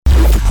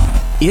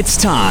It's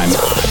time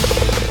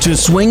to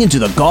swing into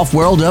the golf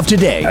world of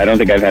today. I don't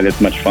think I've had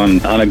this much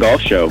fun on a golf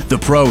show. The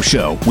Pro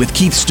Show with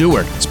Keith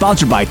Stewart,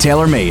 sponsored by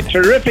TaylorMade.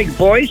 Terrific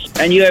voice,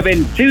 and you have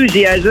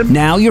enthusiasm.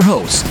 Now your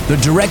host, the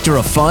director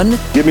of fun,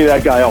 Give me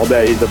that guy all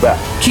day. He's the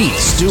best. Keith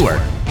Stewart.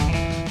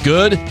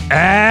 Good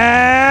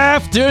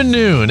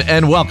afternoon,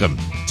 and welcome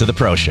to The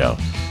Pro Show.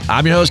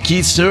 I'm your host,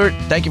 Keith Stewart.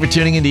 Thank you for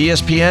tuning into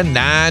ESPN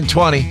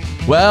 920.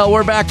 Well,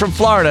 we're back from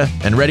Florida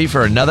and ready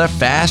for another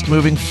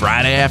fast-moving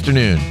Friday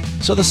afternoon.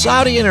 So the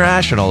Saudi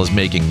International is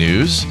making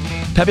news.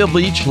 Pebble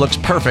Beach looks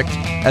perfect,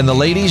 and the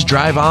ladies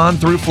drive on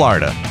through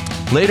Florida.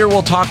 Later,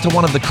 we'll talk to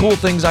one of the cool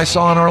things I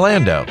saw in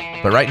Orlando.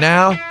 But right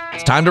now,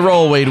 it's time to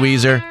roll, Wade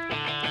Weezer.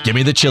 Give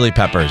me the chili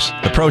peppers.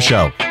 The Pro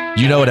Show.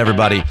 You know it,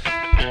 everybody.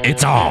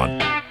 It's on.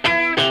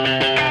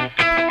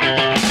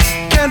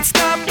 Can't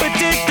stop,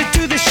 addicted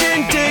to the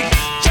shindig.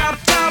 Chop,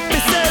 chop, it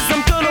says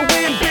I'm gonna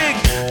win big.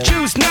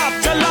 Choose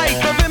not to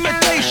life of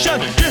imitation.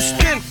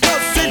 Distant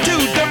us into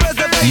the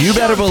reservation. You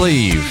better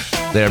believe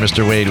there,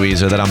 Mr. Wade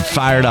Weezer, that I'm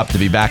fired up to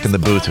be back in the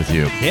booth with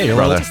you. Yeah, you're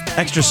brother.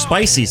 extra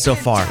spicy so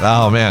far.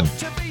 Oh, man.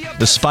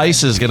 The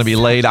spice is going to be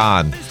laid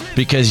on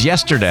because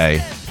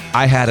yesterday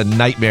I had a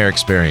nightmare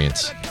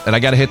experience. And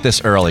I got to hit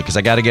this early because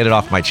I got to get it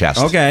off my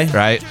chest. Okay.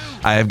 Right?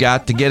 I have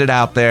got to get it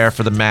out there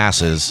for the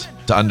masses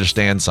to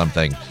understand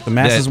something. The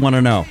masses want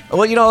to know.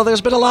 Well, you know,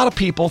 there's been a lot of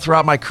people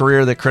throughout my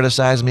career that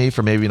criticize me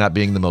for maybe not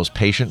being the most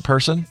patient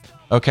person.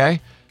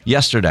 Okay?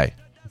 Yesterday.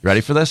 Ready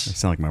for this? You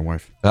sound like my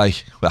wife.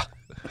 Well,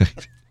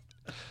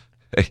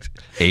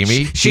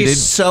 Amy,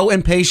 She's so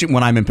impatient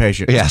when I'm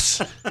impatient. Yes.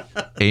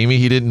 Amy,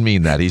 he didn't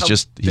mean that. He's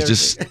just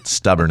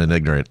stubborn and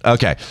ignorant.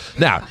 Okay.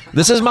 Now,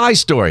 this is my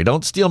story.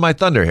 Don't steal my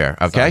thunder here,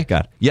 okay? Sorry,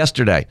 God.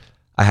 Yesterday,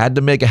 I had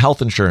to make a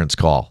health insurance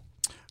call.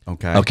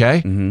 Okay. Okay?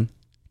 Mm-hmm.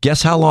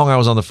 Guess how long I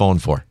was on the phone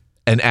for?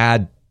 And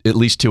add at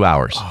least 2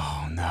 hours.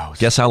 Oh, no.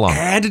 Guess how long?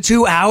 Add to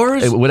 2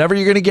 hours? Whatever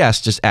you're going to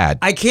guess, just add.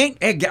 I can't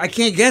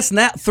guess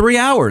that. 3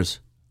 hours.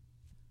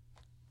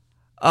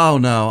 Oh,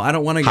 no. I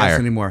don't want to guess Higher.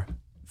 anymore.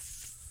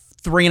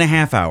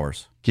 3.5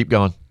 hours. Keep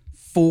going.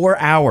 4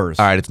 hours.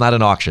 All right, it's not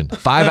an auction.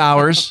 5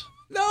 hours.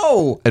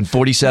 No. And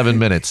 47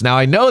 minutes. Now,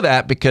 I know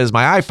that because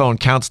my iPhone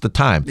counts the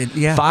time.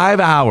 Yeah. 5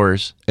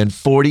 hours and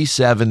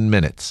 47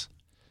 minutes.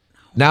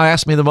 Now,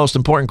 ask me the most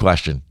important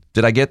question.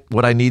 Did I get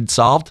what I need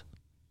solved?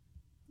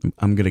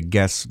 I'm going to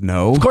guess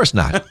no. Of course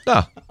not.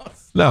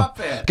 No.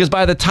 Because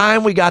by the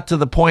time we got to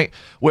the point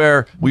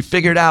where we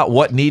figured out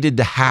what needed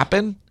to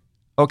happen,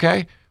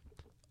 okay,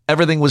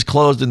 everything was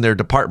closed in their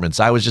departments.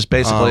 I was just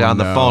basically on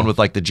the phone with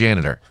like the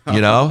janitor, you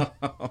know?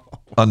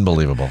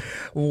 Unbelievable.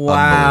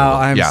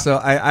 Wow.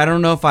 Unbelievable. I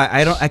don't know if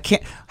I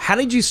can't. How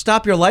did you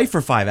stop your life for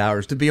 5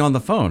 hours to be on the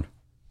phone?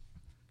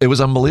 It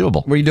was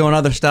unbelievable. Were you doing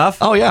other stuff?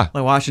 Oh, yeah.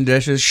 Like washing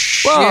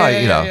dishes? Well,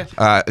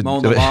 Yeah.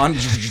 Mowing the lawn?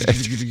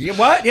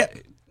 What? Yeah.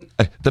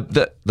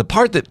 The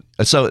part that,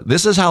 so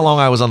this is how long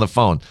I was on the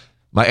phone.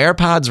 My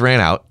AirPods ran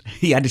out.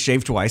 He had to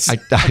shave twice.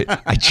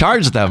 I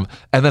charged them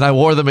and then I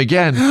wore them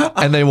again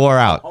and they wore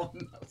out.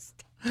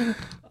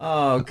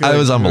 Oh, good. It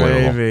was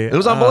unbelievable. Gravy. It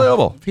was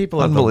unbelievable. People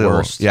are the unbelievable.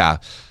 worst. Yeah.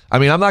 I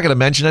mean, I'm not going to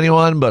mention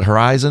anyone, but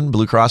Horizon,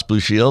 Blue Cross Blue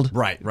Shield,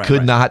 Right,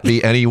 could not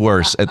be any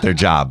worse at their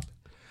job.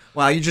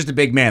 Well, you're just a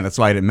big man. That's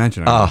why I didn't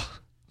mention it. Oh,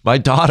 my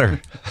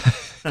daughter.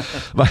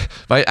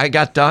 I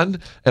got done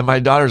and my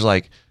daughter's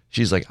like,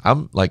 she's like,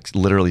 I'm like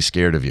literally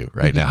scared of you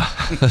right now.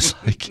 It's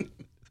like,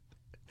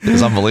 it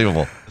was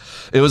unbelievable.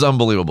 It was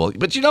unbelievable.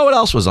 But you know what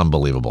else was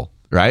unbelievable,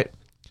 right?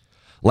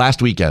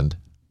 Last weekend,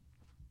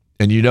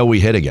 and you know we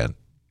hit again.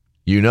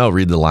 You know,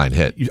 read the line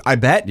hit. I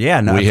bet.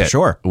 Yeah, no, We for hit.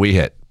 sure. We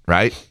hit,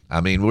 right? I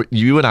mean,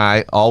 you and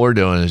I, all we're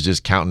doing is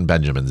just counting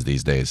Benjamins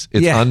these days.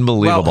 It's Yeah,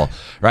 unbelievable,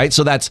 right?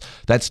 So that's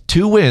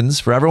 2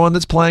 wins for everyone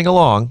that's playing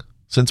along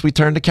since we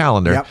turned the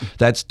calendar. Yep.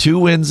 That's 2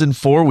 wins in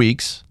 4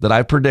 weeks that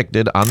I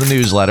predicted on the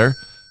newsletter,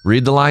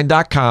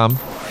 readtheline.com,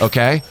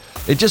 okay?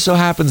 It just so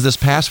happens this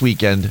past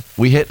weekend,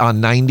 we hit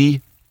on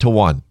 90-1.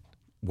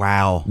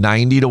 Wow.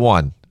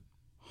 90-1,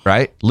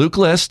 right? Luke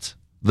List,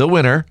 the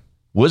winner,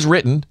 was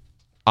written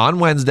on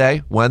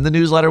Wednesday when the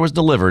newsletter was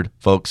delivered.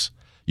 Folks,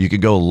 you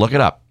could go look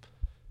it up.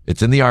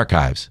 It's in the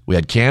archives. We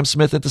had Cam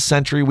Smith at the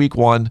Century week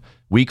 1.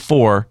 Week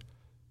 4,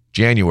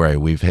 January,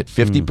 we've hit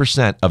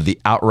 50% of the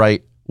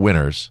outright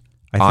winners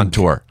on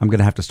tour. I'm going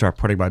to have to start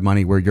putting my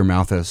money where your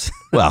mouth is.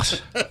 Well,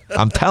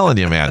 I'm telling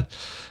you, man.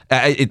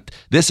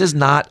 This is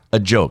not a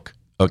joke,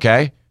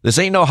 okay? This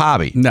ain't no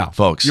hobby, No.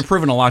 folks. You're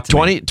proving a lot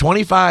to me.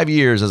 25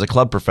 years as a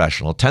club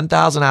professional,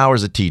 10,000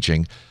 hours of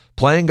teaching,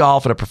 playing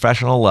golf at a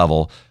professional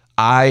level.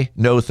 I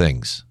know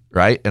things,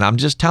 right? And I'm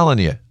just telling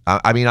you.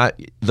 I mean,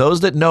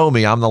 those that know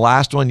me, I'm the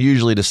last one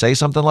usually to say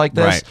something like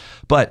this, Right.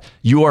 but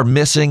you are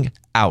missing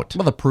out.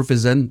 Well, the proof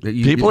is in.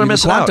 People are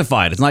missing out.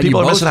 Quantified. It's not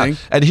People you are missing boasting.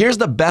 out. And here's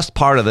the best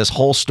part of this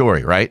whole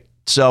story, right?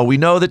 So we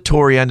know that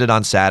Torrey ended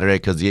on Saturday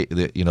because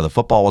the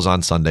football was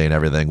on Sunday and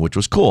everything, which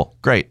was cool,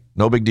 great,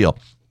 no big deal.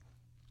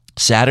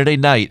 Saturday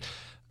night,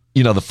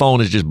 the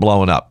phone is just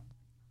blowing up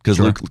because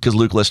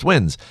Luke List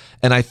wins.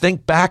 And I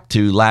think back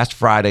to last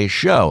Friday's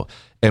show,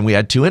 and we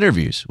had 2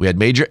 interviews. We had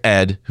Major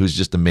Ed, who's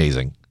just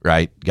amazing,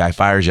 right? Guy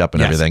fires you up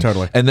and Yes, everything.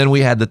 totally. And then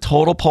we had the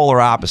total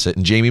polar opposite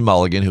in Jamie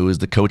Mulligan, who is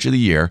the coach of the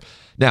year.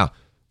 Now,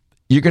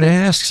 you're going to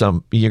ask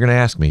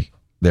me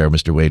there,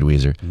 Mr. Wade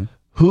Weezer,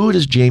 who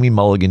does Jamie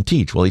Mulligan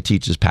teach? Well, he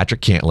teaches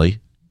Patrick Cantley,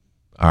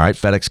 all right,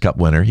 FedEx Cup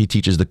winner. He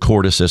teaches the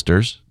Corda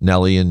sisters,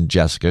 Nellie and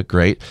Jessica,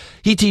 great.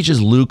 He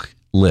teaches Luke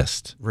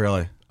List.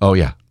 Really? Oh,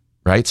 yeah,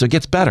 right? So it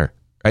gets better,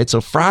 right?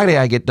 So Friday,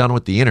 I get done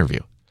with the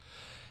interview.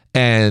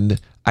 And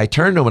I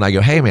turn to him and I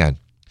go, hey, man,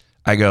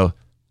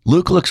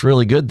 Luke looks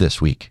really good this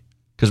week.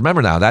 Because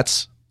remember now,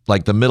 that's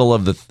like the middle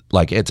of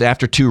it's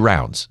after 2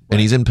 rounds. And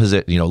he's in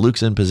position,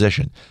 Luke's in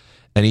position.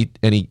 And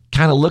he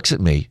kind of looks at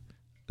me.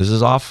 This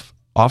is off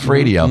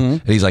radio.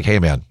 And he's like, hey,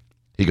 man,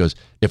 he goes,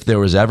 if there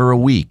was ever a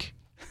week,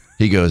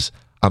 he goes,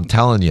 I'm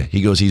telling you,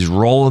 he goes, he's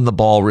rolling the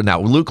ball.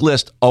 Now, Luke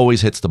List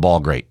always hits the ball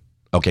great.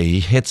 Okay, he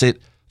hits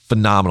it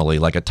phenomenally,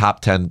 like a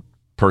top 10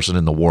 person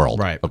in the world.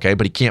 Right. Okay,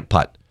 but he can't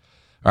putt.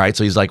 All right,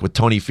 so he's like with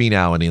Tony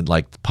Finau, and in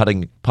like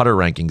putter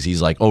rankings,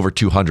 he's like over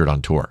 200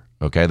 on tour.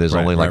 Okay, there's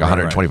only like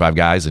 125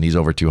 guys, and he's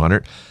over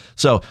 200.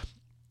 So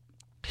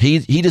he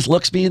just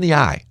looks me in the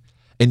eye.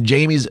 And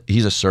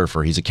he's a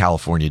surfer. He's a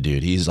California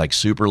dude. He's like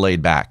super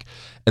laid back.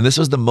 And this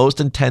was the most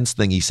intense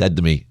thing he said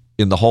to me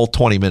in the whole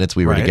 20 minutes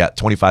we were together,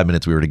 25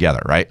 minutes we were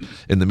together, right?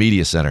 In the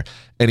media center.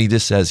 And he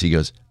just says, he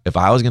goes, if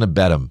I was going to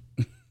bet him,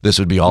 this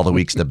would be all the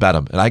weeks to bet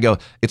him. And I go,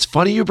 it's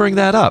funny you bring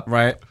that up.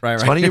 Right.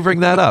 It's funny you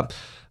bring that up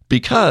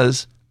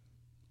because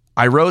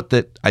I wrote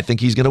that I think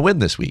he's going to win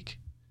this week.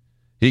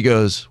 He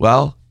goes,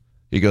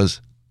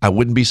 I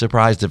wouldn't be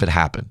surprised if it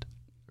happened,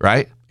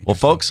 right? Well,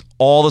 folks,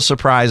 all the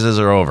surprises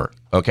are over,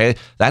 okay?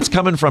 That's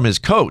coming from his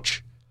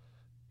coach.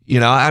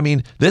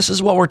 This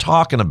is what we're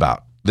talking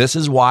about. This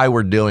is why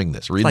we're doing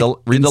this. Read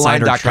the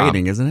line.com.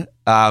 Trading, isn't it?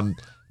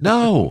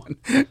 No.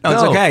 It's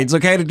okay. It's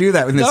okay to do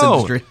that in this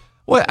industry.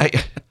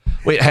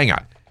 Wait, hang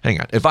on.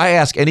 If I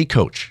ask any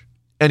coach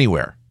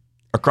anywhere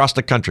across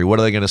the country, what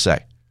are they going to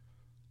say?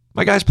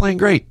 My guy's playing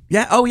great.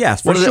 Yeah. Oh,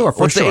 yes. What's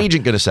the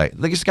agent going to say?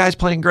 This guy's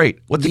playing great.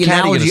 What's the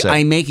caddy going to say? The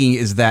analogy I'm making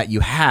is that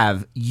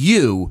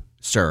you,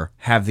 sir,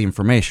 have the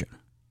information.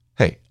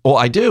 Hey, well,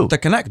 I do. To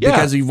connect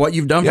because of what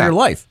you've done for your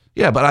life.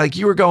 Yeah, but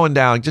you were going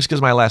down, just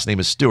because my last name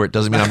is Stewart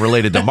doesn't mean I'm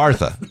related to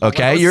Martha,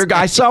 okay?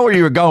 I saw where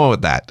you were going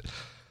with that.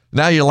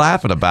 Now you're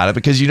laughing about it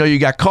because you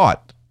got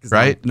caught,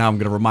 right? Now I'm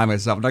going to remind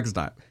myself next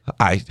time.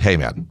 Hey,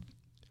 man,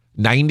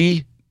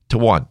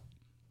 90-1,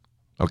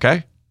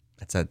 okay?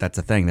 That's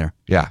a thing there.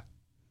 Yeah.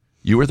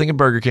 You were thinking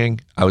Burger King.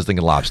 I was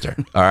thinking lobster.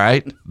 All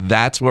right?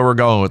 That's where we're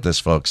going with this,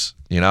 folks.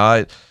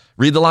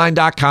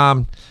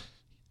 Readtheline.com.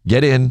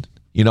 Get in.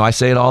 I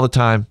say it all the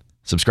time.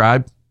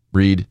 Subscribe,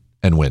 read,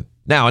 and win.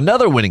 Now,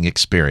 another winning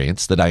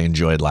experience that I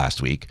enjoyed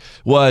last week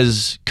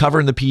was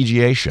covering the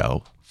PGA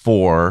show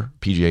for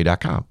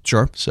PGA.com.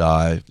 Sure.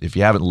 So if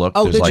you haven't looked,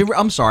 did you?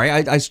 I'm sorry.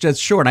 I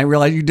just short. I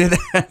realized you did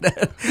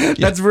that.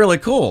 That's really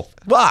cool.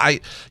 Well,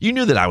 you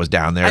knew that I was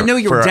down there. I knew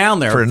you were down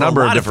there for a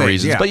number of different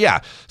reasons. Yeah. But yeah,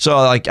 so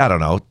I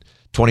don't know,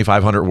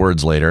 2,500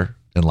 words later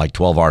and like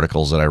 12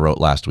 articles that I wrote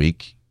last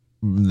week,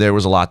 there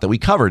was a lot that we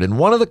covered. And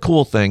one of the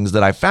cool things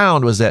that I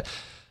found was that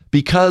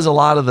because a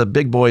lot of the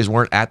big boys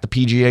weren't at the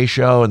PGA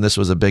show, and this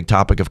was a big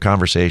topic of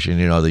conversation,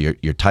 your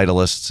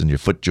Titleists and your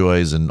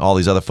FootJoys and all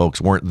these other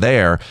folks weren't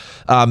there,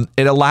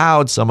 it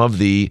allowed some of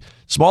the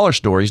smaller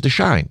stories to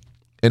shine.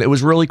 And it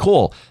was really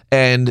cool.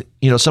 And,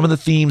 some of the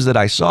themes that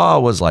I saw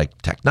was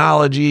like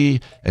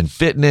technology and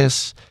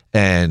fitness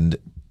and,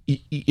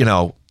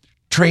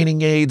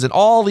 training aids and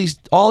all these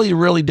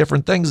really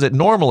different things that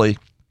normally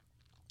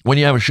when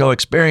you have a show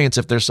experience,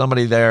 if there's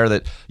somebody there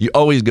that you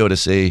always go to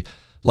see,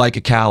 like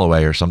a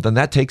Callaway or something,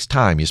 that takes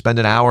time. You spend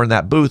an hour in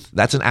that booth,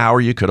 that's an hour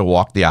you could have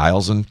walked the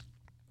aisles and,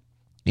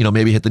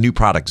 maybe hit the new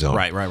product zone.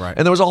 Right.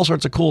 And there was all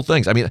sorts of cool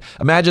things. I mean,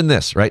 imagine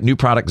this, right? New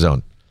product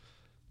zone.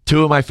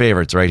 2 of my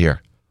favorites right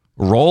here.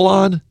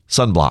 Roll-on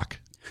sunblock.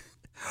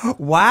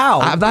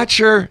 Wow. I'm not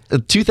sure.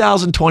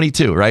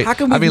 2022, right? How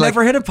come we've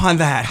never hit upon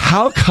that?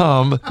 How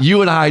come you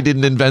and I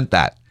didn't invent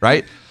that,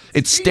 right?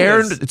 It's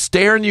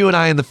staring you and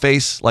I in the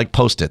face like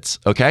Post-its,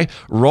 okay?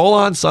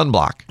 Roll-on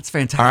sunblock. That's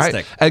fantastic. All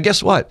right? And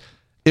guess what?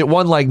 It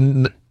won like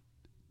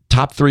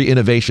top 3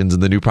 innovations in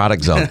the new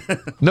product zone.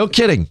 No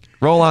kidding.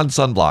 Roll-on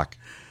sunblock.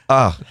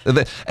 And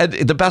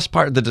the best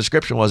part of the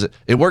description was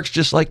it works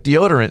just like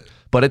deodorant,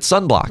 but it's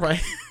sunblock. Right.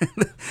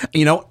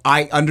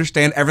 I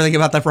understand everything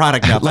about that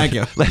product now. Thank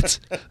you.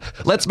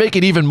 Let's make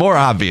it even more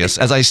obvious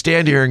as I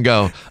stand here and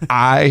go,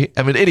 I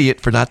am an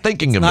idiot for not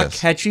thinking of this.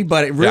 It's not catchy,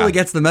 but it really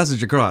gets the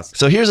message across.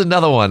 So here's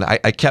another one.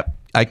 I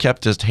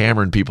kept just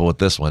hammering people with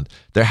this one.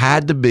 There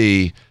had to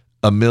be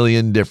a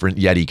million different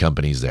Yeti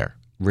companies there.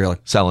 Really?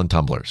 Selling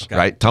tumblers,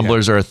 right?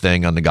 Tumblers are a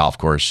thing on the golf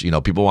course.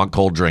 People want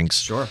cold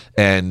drinks. Sure.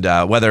 And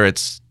whether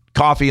it's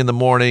coffee in the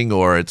morning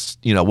or it's,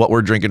 what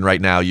we're drinking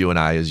right now, you and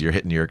I, as you're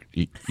hitting your,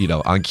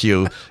 on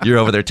cue, you're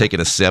over there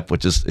taking a sip,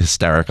 which is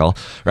hysterical,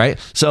 right?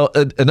 So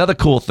another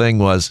cool thing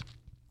was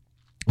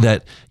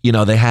that,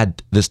 they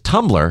had this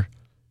tumbler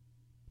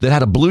that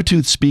had a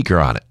Bluetooth speaker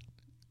on it.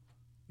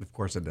 Of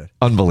course it did.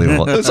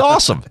 Unbelievable. It was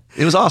awesome.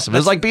 It was awesome. It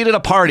was like being at a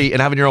party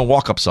and having your own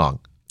walk-up song.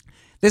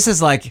 This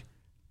is like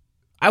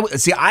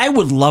I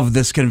would love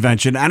this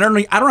convention. I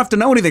don't have to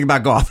know anything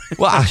about golf.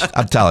 Well,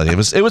 I'm telling you,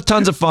 it was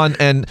tons of fun.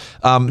 And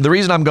the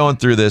reason I'm going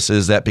through this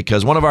is that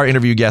because one of our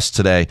interview guests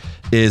today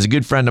is a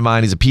good friend of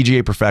mine. He's a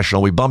PGA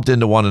professional. We bumped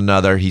into one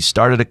another. He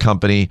started a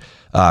company,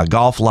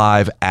 Golf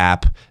Live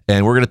app,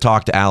 and we're going to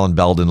talk to Alan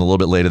Belden a little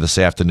bit later this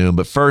afternoon.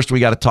 But first, we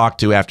got to talk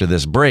to, after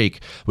this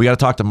break, we got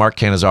to talk to Mark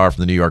Cannizzaro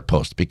from the New York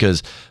Post,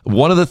 because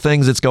one of the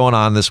things that's going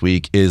on this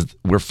week is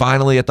we're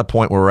finally at the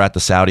point where we're at the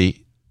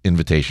Saudi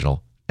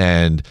Invitational,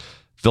 and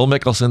Phil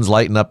Mickelson's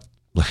lighting up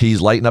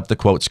the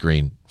quote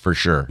screen for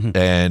sure.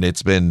 And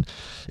it's been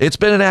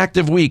an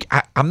active week.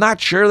 I'm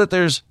not sure that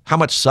there's how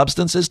much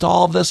substance is to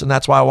all of this, and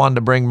that's why I wanted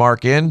to bring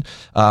Mark in,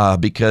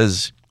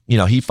 because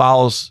he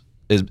follows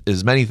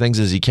as many things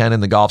as he can in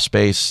the golf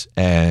space,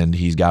 and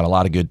he's got a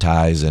lot of good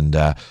ties, and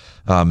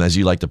as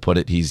you like to put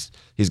it, he's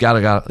got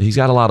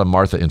a lot of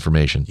Martha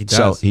information. He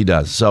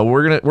does. So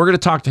we're gonna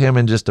talk to him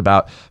in just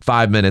about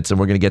 5 minutes, and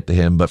we're gonna get to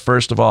him. But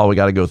first of all, we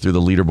got to go through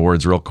the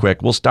leaderboards real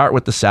quick. We'll start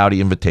with the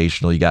Saudi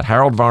Invitational. You got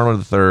Harold Varner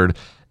III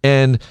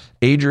and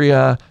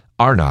Adria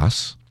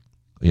Arnas.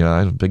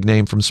 Big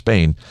name from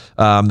Spain.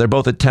 They're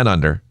both at 10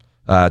 under.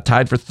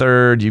 Tied for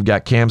third, you've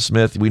got Cam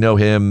Smith. We know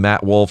him.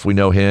 Matt Wolff, we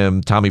know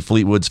him. Tommy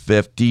Fleetwood's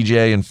fifth.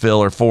 DJ and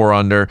Phil are 4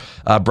 under.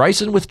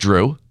 Bryson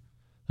withdrew.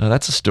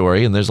 That's a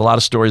story, and there's a lot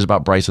of stories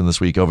about Bryson this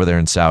week over there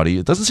in Saudi.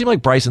 It doesn't seem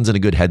like Bryson's in a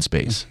good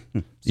headspace,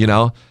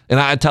 And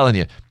I'm telling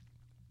you,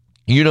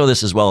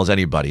 this as well as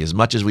anybody. As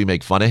much as we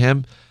make fun of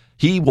him,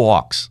 he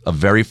walks a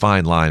very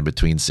fine line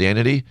between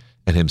sanity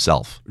and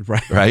himself.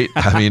 Right?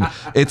 I mean,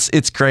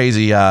 it's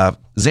crazy.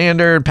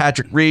 Xander and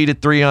Patrick Reed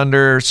at 3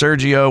 under.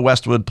 Sergio,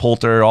 Westwood,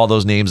 Poulter, all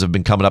those names have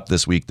been coming up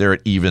this week. They're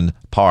at even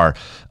par.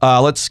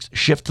 Let's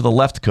shift to the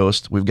left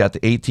coast. We've got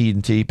the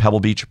AT&T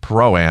Pebble Beach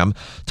Pro-Am.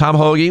 Tom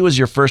Hoge was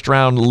your first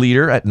round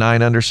leader at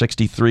 9 under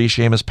 63.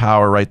 Seamus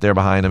Power right there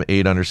behind him,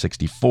 8 under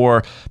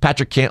 64.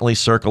 Patrick Cantley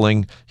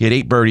circling. He had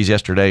 8 birdies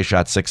yesterday,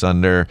 shot 6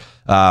 under.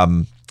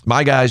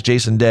 My guys,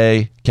 Jason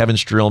Day, Kevin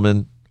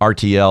Streelman,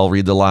 RTL,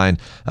 read the line.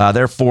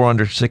 They're 4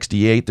 under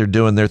 68. They're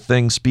doing their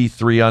thing. Spieth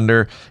 3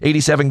 under.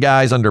 87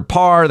 guys under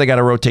par. They got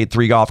to rotate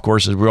 3 golf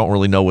courses. We don't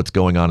really know what's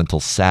going on until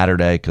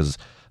Saturday because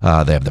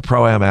they have the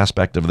Pro-Am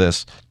aspect of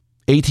this.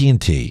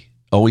 AT&T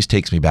always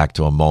takes me back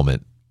to a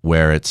moment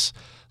where it's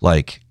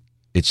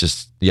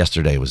just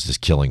yesterday was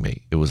just killing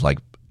me. It was like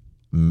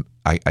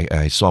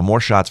I saw more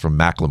shots from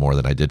Macklemore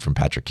than I did from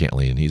Patrick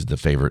Cantley, and he's the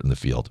favorite in the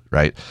field,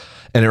 right?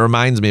 And it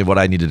reminds me of what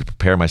I needed to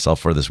prepare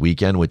myself for this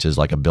weekend, which is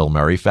like a Bill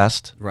Murray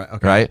fest, right?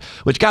 Okay. Right?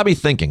 Which got me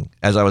thinking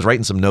as I was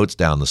writing some notes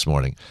down this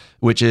morning,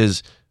 which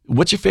is,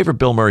 what's your favorite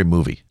Bill Murray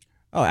movie?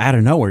 Oh, out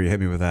of nowhere, you hit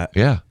me with that.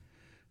 Yeah.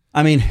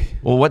 I mean,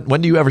 well,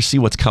 when do you ever see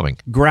what's coming?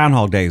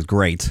 Groundhog Day is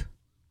great.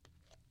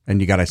 And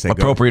you got to say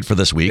appropriate for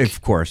this week.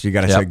 Of course, you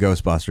got to say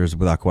Ghostbusters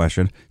without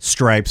question.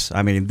 Stripes.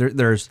 I mean,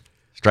 there's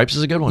Stripes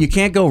is a good one. You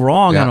can't go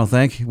wrong. I don't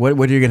think. What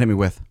are you gonna hit me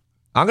with?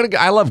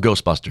 I love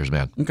Ghostbusters,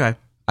 man. Okay,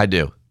 I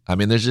do. I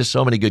mean, there's just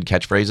so many good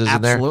catchphrases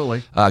in there.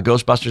 Absolutely.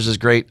 Ghostbusters is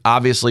great.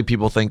 Obviously,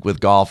 people think with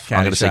golf, I'm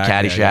going to say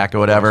Caddyshack or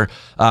whatever.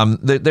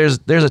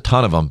 There's a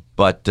ton of them,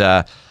 but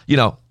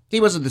he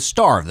wasn't the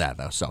star of that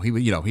though. So he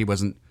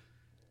wasn't.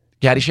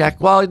 Caddyshack?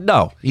 Well,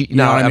 no.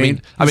 I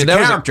mean, there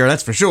was a character,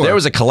 that's for sure. There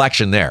was a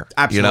collection there.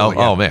 Absolutely.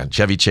 Oh man,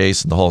 Chevy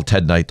Chase and the whole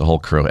Ted Knight, the whole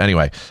crew.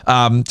 Anyway,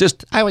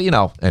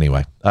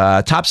 anyway.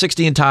 Top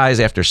 16 ties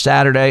after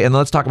Saturday, and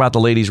let's talk about the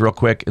ladies real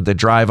quick. The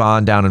drive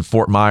on down in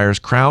Fort Myers,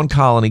 Crown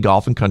Colony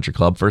Golf and Country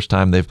Club. First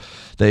time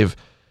they've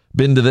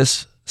been to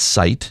this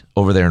site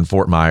over there in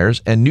Fort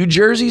Myers, and New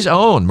Jersey's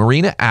own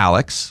Marina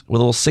Alex with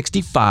a little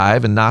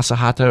 65 and Nasa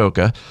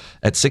Hataoka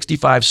at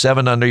 65,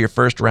 7 under, your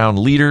first round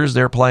leaders.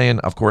 They're playing,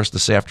 of course,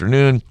 this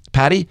afternoon.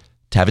 Patty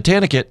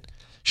Tavatanikit,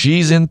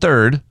 she's in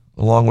third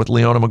along with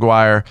Leona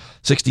McGuire,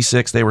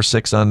 66. They were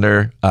 6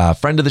 under.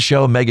 Friend of the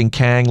show, Megan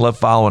Kang, love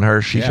following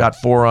her. She shot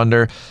 4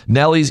 under.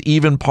 Nellie's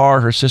even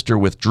par. Her sister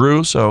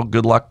withdrew, so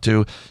good luck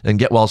to, and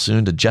get well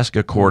soon, to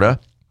Jessica Korda.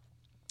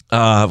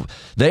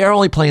 They are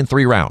only playing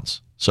 3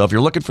 rounds. So if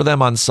you're looking for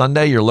them on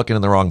Sunday, you're looking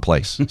in the wrong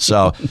place.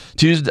 So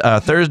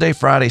Thursday,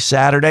 Friday,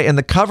 Saturday, and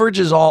the coverage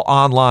is all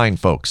online,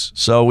 folks.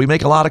 So we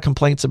make a lot of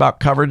complaints about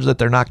coverage that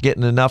they're not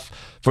getting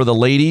enough for the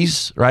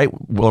ladies, right?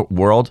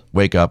 World,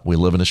 wake up. We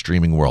live in a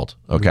streaming world,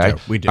 okay?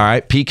 We do. All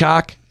right,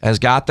 Peacock has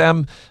got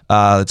them.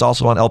 It's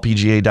also on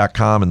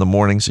LPGA.com in the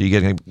morning, so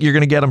you're going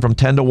to get them from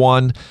 10 to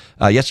 1.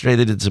 Yesterday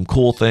they did some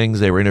cool things.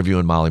 They were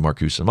interviewing Molly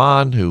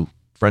Marcoux-Samaan, who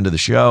friend of the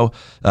show,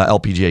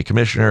 LPGA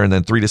commissioner, and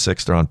then 3 to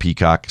 6 they're on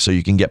Peacock, so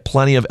you can get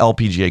plenty of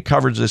LPGA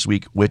coverage this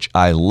week, which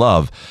I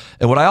love.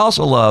 And what I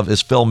also love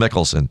is Phil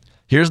Mickelson.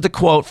 Here's the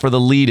quote for the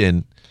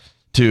lead-in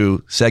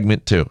to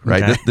segment 2,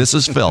 right? Okay. This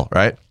is Phil,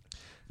 right?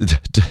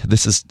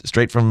 This is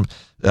straight from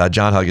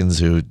John Huggins,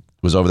 who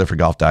was over there for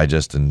Golf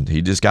Digest, and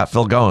he just got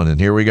Phil going,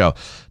 and here we go.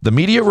 The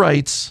media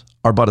rights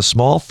are but a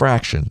small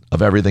fraction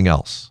of everything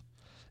else,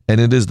 and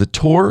it is the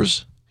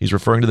tour's, he's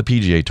referring to the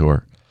PGA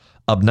Tour,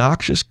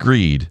 obnoxious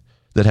greed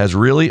that has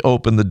really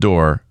opened the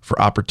door for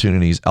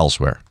opportunities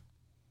elsewhere.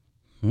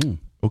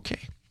 Okay.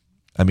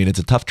 I mean, it's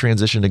a tough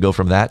transition to go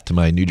from that to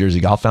my New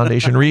Jersey Golf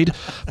Foundation read,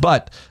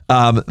 but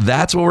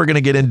that's what we're going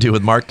to get into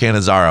with Mark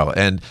Cannizzaro.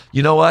 And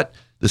you know what?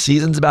 The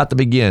season's about to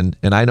begin,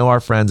 and I know our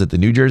friends at the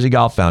New Jersey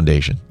Golf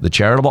Foundation, the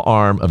charitable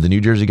arm of the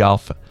New Jersey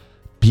Golf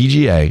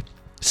PGA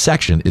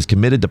section, is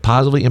committed to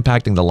positively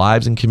impacting the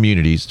lives and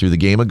communities through the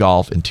game of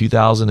golf in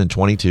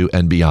 2022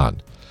 and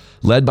beyond.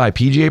 Led by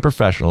PGA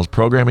professionals,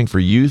 programming for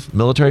youth,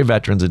 military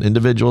veterans, and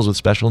individuals with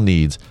special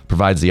needs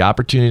provides the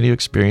opportunity to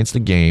experience the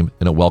game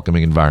in a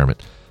welcoming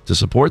environment. To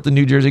support the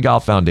New Jersey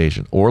Golf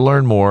Foundation or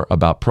learn more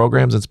about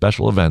programs and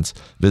special events,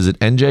 visit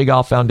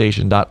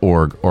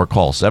njgolffoundation.org or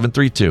call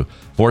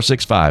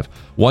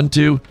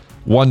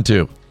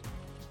 732-465-1212.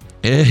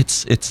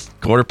 It's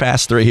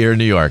 3:15 here in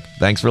New York.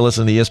 Thanks for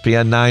listening to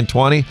ESPN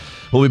 920.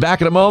 We'll be back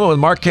in a moment with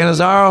Mark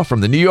Cannizzaro from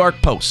the New York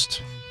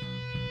Post.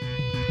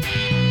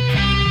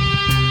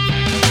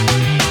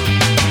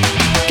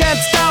 Can't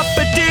stop,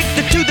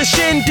 addicted to the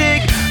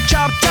shindig.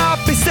 Chop top,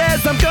 he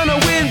says I'm gonna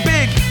win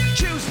big.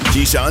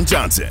 Keyshawn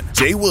Johnson,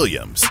 Jay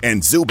Williams,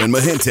 and Zubin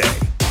Mehenti.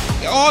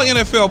 All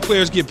NFL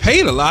players get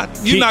paid a lot.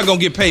 You're not going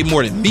to get paid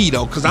more than me,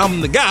 though, because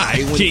I'm the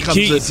guy when it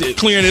comes to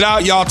clearing it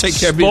out. Y'all take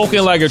care of business.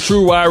 Spoken like a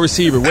true wide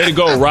receiver. Way to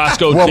go,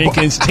 Roscoe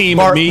Jenkins, team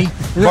Mark, and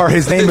me. Mark,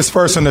 his name is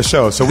first on the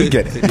show, so we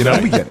get it.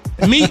 We get it.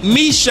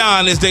 Me,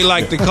 Sean, as they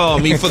like to call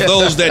me, for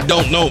those that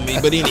don't know me.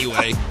 But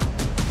anyway.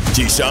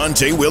 Keyshawn,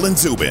 J. Will, and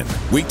Zubin.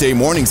 Weekday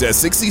mornings at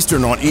 6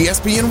 Eastern on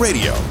ESPN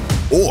Radio.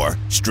 Or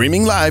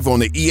streaming live on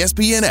the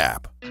ESPN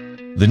app.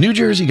 The New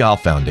Jersey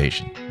Golf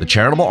Foundation, the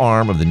charitable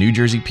arm of the New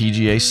Jersey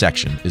PGA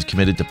section, is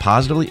committed to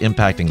positively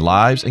impacting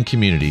lives and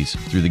communities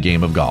through the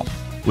game of golf.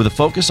 With a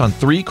focus on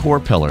 3 core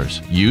pillars,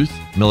 youth,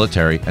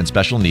 military, and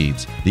special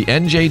needs, the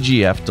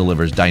NJGF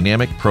delivers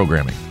dynamic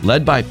programming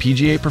led by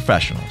PGA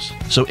professionals,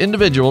 so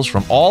individuals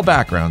from all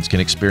backgrounds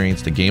can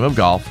experience the game of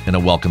golf in a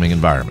welcoming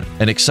environment.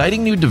 An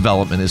exciting new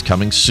development is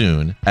coming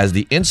soon, as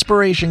the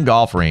Inspiration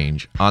Golf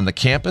Range on the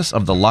campus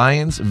of the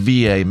Lions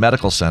VA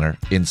Medical Center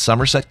in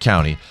Somerset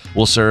County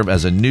will serve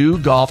as a new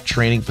golf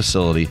training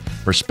facility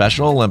for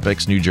Special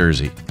Olympics New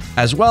Jersey,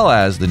 as well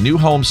as the new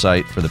home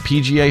site for the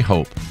PGA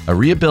Hope, a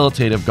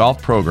rehabilitative golf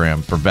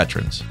program for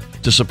veterans.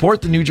 To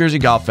support the New Jersey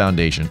Golf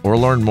Foundation or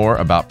learn more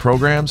about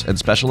programs and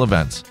special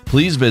events,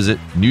 please visit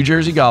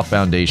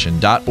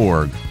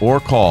newjerseygolffoundation.org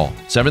or call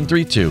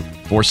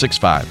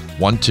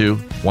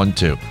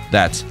 732-465-1212.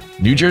 That's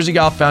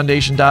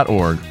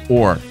newjerseygolffoundation.org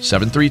or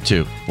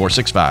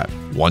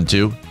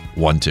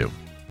 732-465-1212.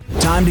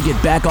 Time to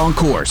get back on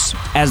course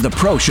as the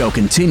Pro Show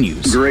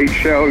continues. Great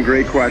show and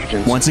great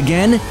questions. Once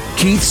again,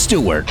 Keith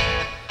Stewart.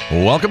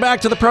 Welcome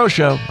back to the Pro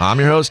Show. I'm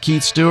your host,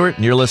 Keith Stewart,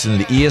 and you're listening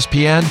to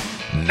ESPN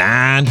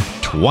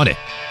 920.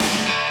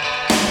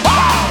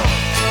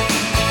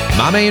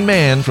 My main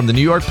man from the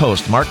New York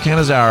Post, Mark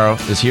Cannizzaro,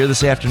 is here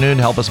this afternoon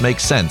to help us make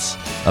sense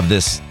of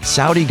this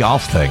Saudi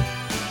golf thing.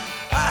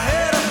 I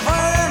had a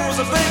friend was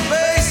a big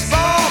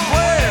baseball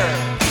player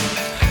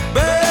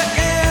back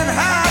in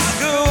high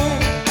school.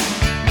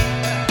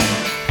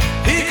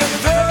 He could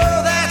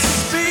throw that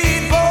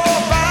speedball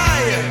by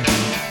you,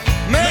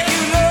 make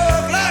you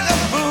look like a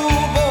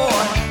fool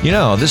boy. You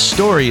know, this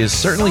story is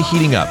certainly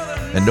heating up,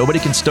 and nobody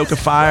can stoke a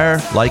fire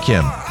like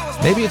him.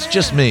 Maybe it's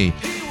just me,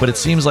 but it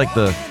seems like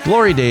the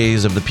glory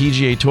days of the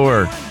PGA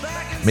Tour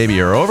maybe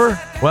are over.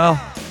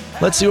 Well,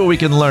 let's see what we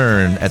can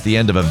learn at the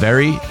end of a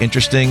very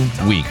interesting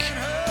week.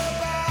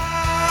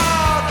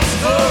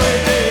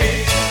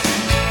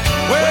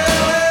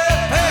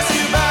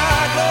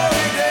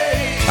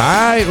 All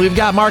right, we've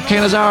got Mark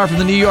Cannizzaro from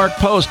the New York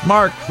Post.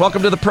 Mark,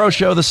 welcome to the Pro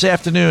Show this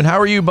afternoon. How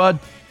are you, bud?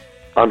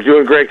 I'm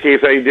doing great, Keith.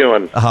 How you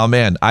doing? Oh,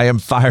 man, I am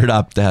fired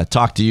up to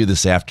talk to you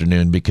this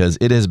afternoon because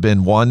it has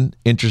been one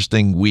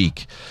interesting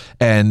week.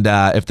 And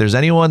if there's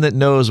anyone that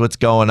knows what's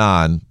going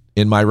on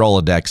in my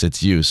Rolodex,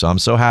 it's you. So I'm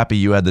so happy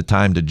you had the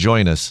time to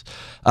join us.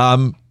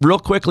 Real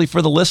quickly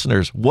for the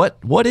listeners,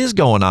 what is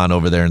going on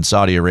over there in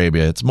Saudi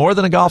Arabia? It's more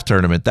than a golf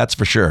tournament, that's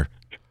for sure.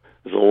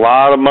 There's a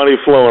lot of money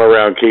flowing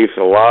around, Keith.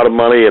 A lot of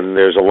money, and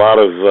there's a lot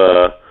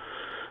of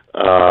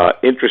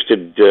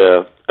interested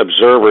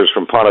observers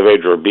from Ponte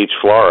Vedra Beach,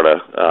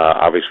 Florida,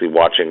 obviously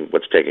watching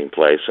what's taking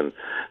place. And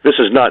this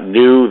is not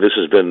new. This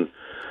has been,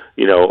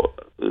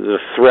 the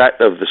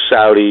threat of the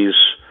Saudis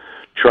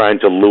trying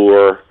to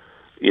lure,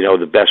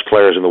 the best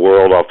players in the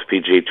world off the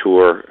PGA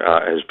Tour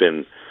has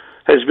been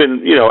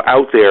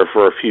out there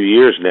for a few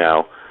years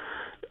now.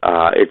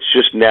 It's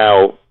just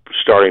now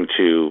starting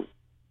to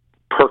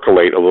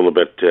percolate a little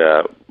bit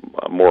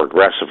more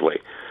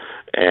aggressively.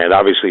 And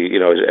obviously,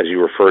 as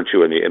you referred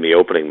to in the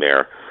opening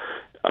there,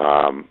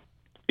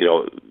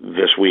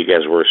 this week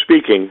as we're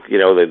speaking,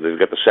 they've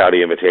got the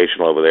Saudi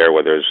Invitational over there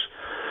where there's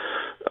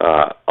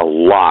a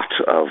lot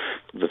of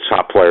the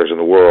top players in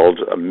the world,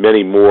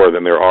 many more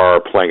than there are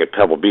playing at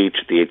Pebble Beach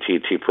at the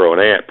AT&T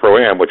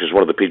Pro-Am, which is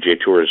one of the PGA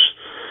Tour's,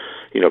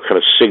 kind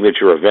of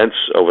signature events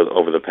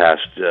over the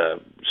past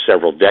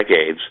several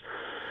decades.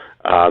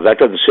 That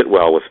doesn't sit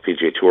well with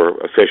PGA Tour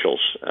officials,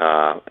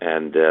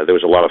 and there were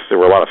a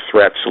lot of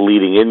threats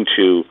leading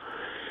into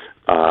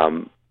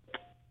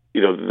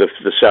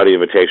the Saudi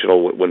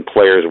Invitational, when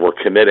players were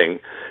committing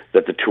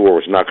that the tour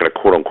was not going to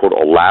quote unquote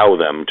allow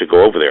them to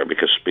go over there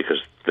because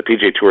the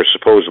PGA Tour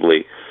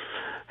supposedly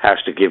has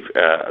to give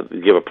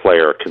a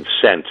player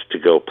consent to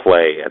go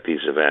play at these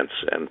events,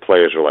 and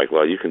players are like,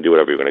 well, you can do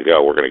whatever you're going to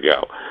go, we're going to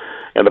go.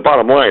 And the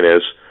bottom line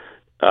is,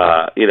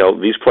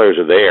 these players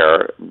are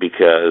there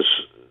because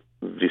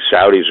the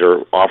Saudis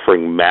are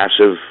offering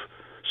massive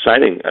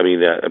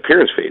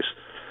appearance fees.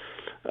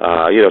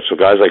 So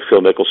guys like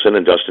Phil Mickelson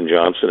and Dustin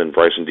Johnson and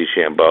Bryson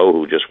DeChambeau,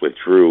 who just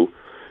withdrew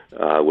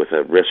with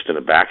a wrist and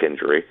a back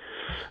injury,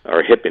 or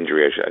a hip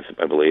injury,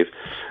 I believe,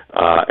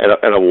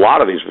 and a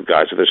lot of these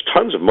guys, there's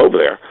tons of them over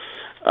there.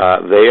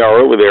 They are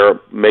over there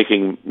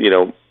making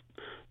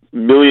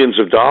millions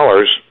of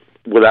dollars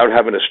without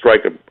having to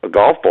strike a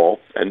golf ball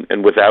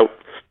and without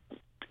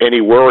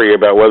any worry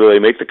about whether they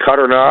make the cut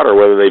or not or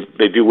whether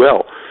they do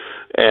well.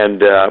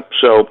 And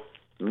so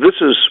this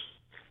has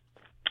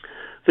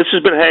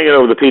been hanging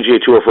over the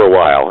PGA Tour for a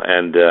while,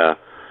 and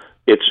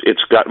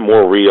it's gotten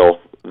more real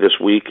this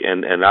week.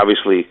 And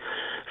obviously,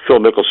 Phil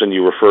Mickelson,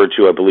 you referred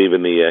to, I believe,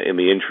 in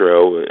the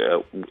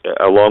intro,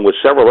 along with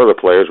several other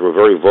players, were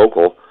very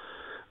vocal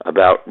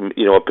about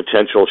a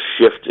potential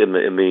shift in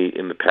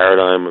the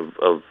paradigm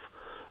of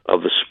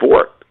the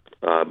sport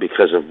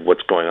because of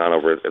what's going on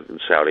over in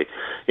Saudi.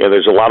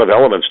 There's a lot of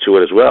elements to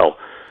it as well.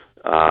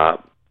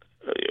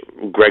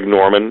 Greg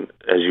Norman,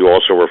 as you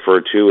also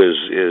referred to, is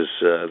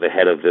the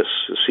head of this,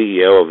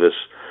 CEO of this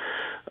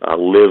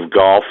Live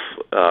Golf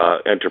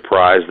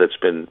enterprise that's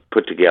been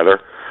put together,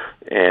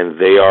 and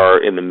they are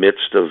in the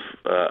midst of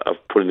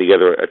putting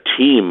together a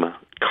team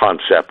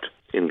concept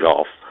in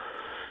golf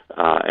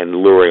and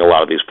luring a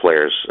lot of these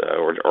players,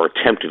 or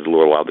attempting to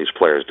lure a lot of these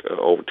players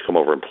to come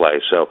over and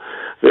play. So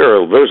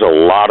there's a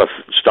lot of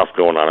stuff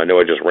going on. I know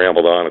I just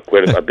rambled on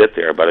quite a bit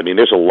there, but I mean,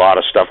 there's a lot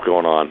of stuff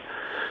going on.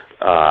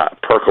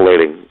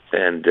 Percolating,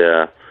 and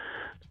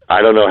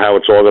I don't know how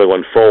it's all going to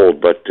unfold,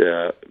 but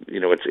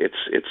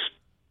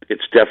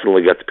it's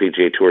definitely got the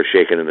PGA Tour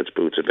shaking in its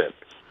boots a bit.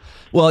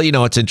 Well,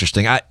 it's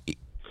interesting.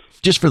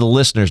 Just for the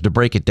listeners to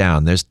break it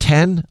down, there's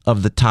 10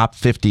 of the top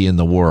 50 in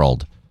the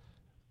world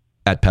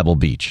at Pebble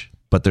Beach,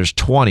 but there's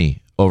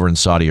 20 over in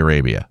Saudi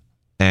Arabia.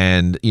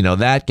 And,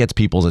 that gets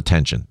people's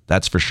attention.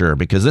 That's for sure,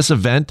 because this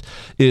event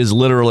is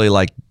literally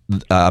like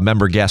a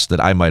member guest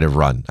that I might have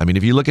run. I mean,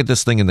 if you look at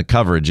this thing in the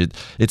coverage,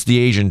 it's the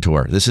Asian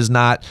Tour. This is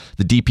not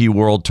the DP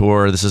World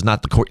Tour. This is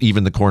not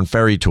even the Korn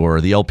Ferry Tour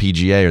or the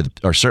LPGA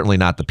or certainly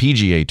not the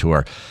PGA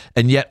Tour.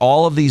 And yet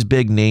all of these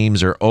big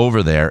names are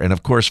over there. And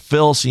of course,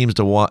 Phil seems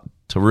to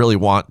really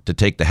want to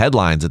take the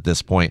headlines at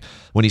this point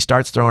when he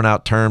starts throwing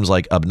out terms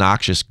like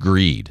obnoxious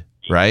greed,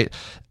 right?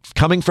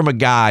 Coming from a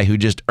guy who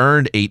just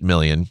earned $8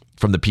 million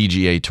from the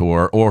PGA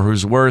Tour, or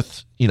who's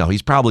worth,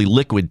 he's probably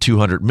liquid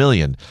 $200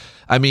 million.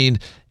 I mean,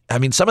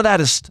 some of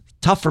that is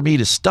tough for me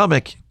to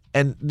stomach,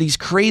 and these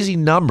crazy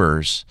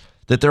numbers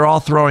that they're all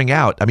throwing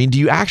out. I mean,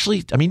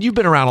 you've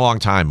been around a long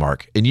time,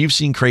 Mark, and you've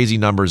seen crazy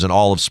numbers in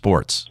all of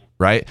sports,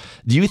 right?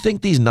 Do you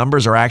think these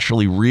numbers are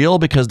actually real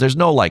because there's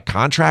no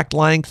contract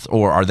length,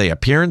 or are they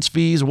appearance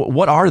fees?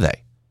 What are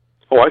they?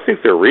 Oh, I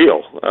think they're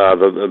real.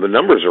 The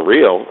numbers are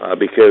real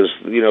because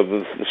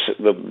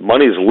the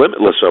money's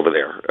limitless over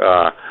there,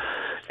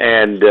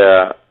 and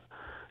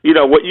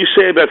what you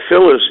say about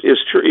Phil is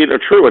true.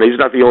 True, and he's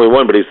not the only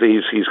one, but he's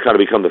kind of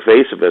become the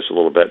face of this a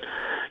little bit.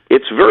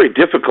 It's very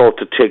difficult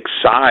to take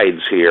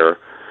sides here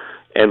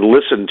and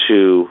listen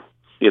to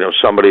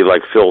somebody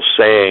like Phil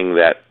saying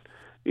that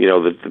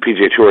the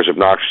PGA Tour is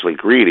obnoxiously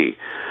greedy,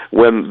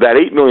 when that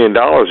 $8 million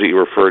that you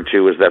referred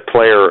to is that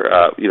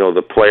player,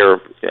 the player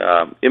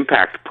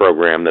impact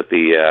program that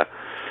the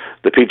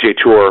PGA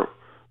Tour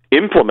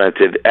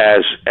implemented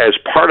as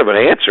part of an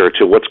answer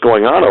to what's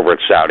going on over in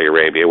Saudi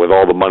Arabia with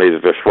all the money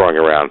that they're throwing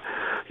around.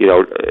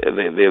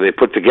 They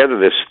put together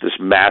this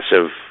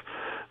massive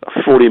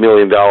 $40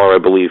 million, I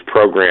believe,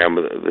 program,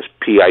 this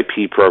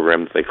PIP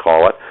program that they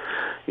call it,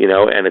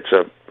 and it's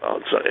a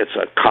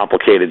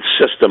complicated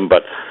system,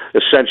 but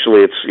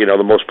essentially it's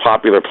the most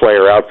popular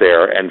player out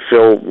there, and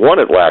Phil won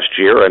it last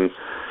year and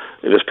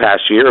this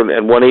past year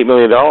and won $8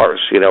 million.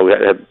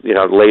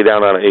 Lay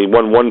down he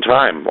won one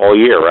time all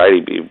year,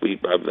 right? He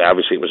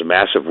obviously it was a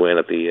massive win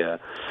at the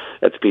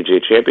PGA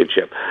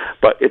Championship,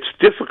 but it's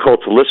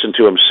difficult to listen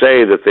to him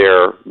say that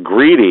they're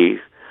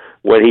greedy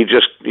when he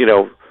just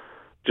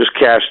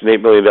cashed an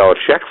 $8 million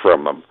check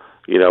from them,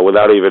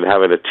 without even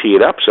having to tee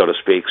it up, so to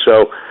speak.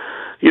 So.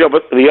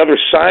 But the other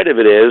side of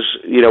it is,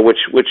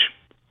 which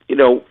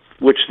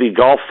the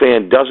golf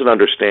fan doesn't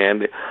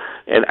understand,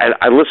 and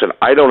I listen,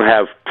 I don't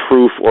have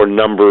proof or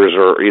numbers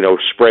or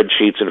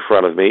spreadsheets in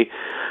front of me.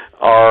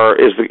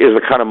 Is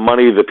the kind of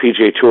money the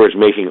PGA Tour is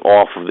making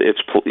off of its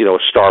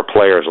star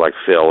players like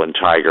Phil and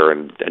Tiger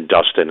and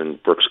Dustin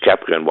and Brooks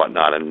Koepka and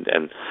whatnot and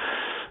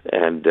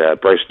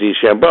Bryson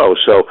DeChambeau.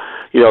 So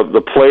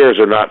the players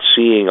are not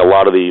seeing a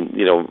lot of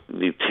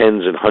the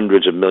tens and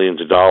hundreds of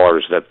millions of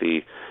dollars that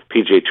the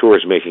PGA Tour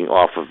is making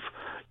off of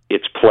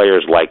its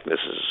players'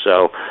 likenesses.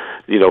 So,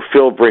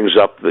 Phil brings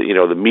up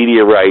the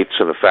media rights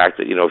and the fact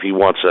that if he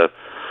wants a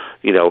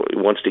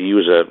wants to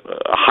use a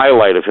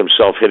highlight of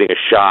himself hitting a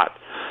shot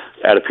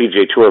at a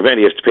PGA Tour event,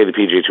 he has to pay the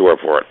PGA Tour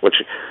for it, which,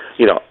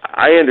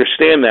 I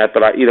understand that,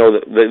 but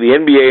the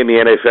NBA and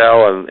the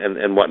NFL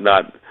and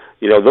whatnot,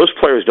 those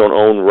players don't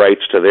own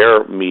rights to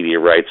their media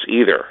rights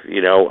either,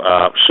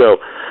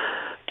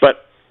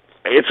 but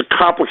it's a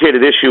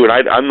complicated issue, and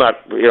I'm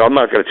not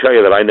going to tell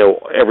you that I know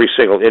every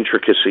single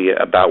intricacy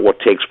about what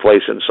takes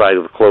place inside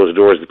of the closed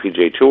doors of the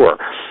PGA Tour.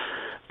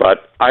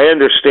 But I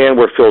understand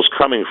where Phil's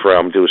coming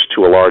from to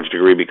a large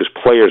degree, because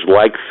players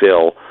like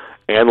Phil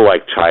and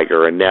like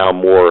Tiger, and now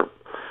more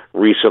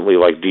recently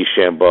like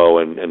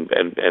DeChambeau and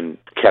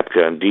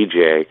Koepka and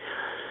DJ,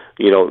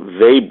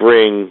 they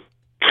bring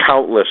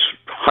countless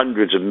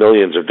hundreds of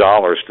millions of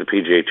dollars to the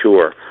PGA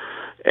Tour.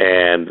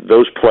 And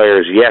those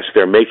players, yes,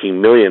 they're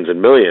making millions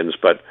and millions,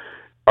 but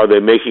are they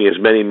making as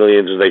many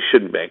millions as they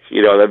should make?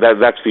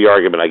 That's the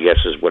argument, I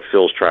guess, is what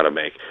Phil's trying to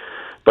make.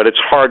 But it's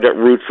hard to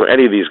root for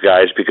any of these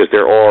guys, because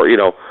they're all,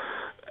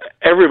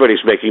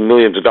 everybody's making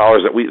millions of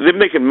dollars. They're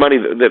making money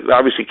that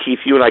obviously, Keith,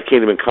 you and I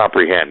can't even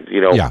comprehend.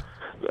 Yeah.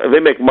 They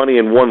make money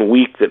in 1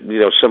 week that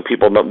some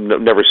people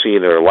never see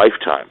in their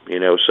lifetime.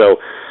 So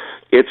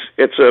it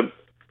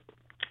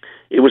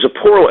was a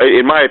poor,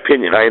 in my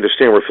opinion. I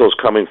understand where Phil's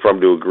coming from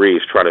to agree.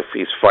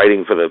 He's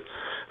fighting for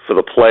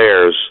the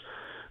players,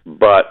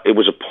 but it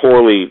was a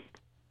poorly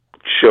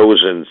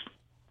chosen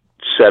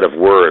set of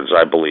words,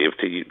 I believe,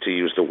 to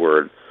use the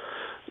word,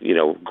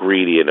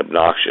 greedy and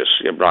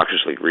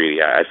obnoxiously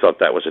greedy. I thought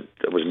that was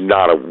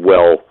not a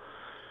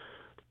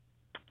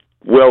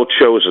well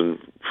chosen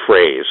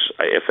phrase,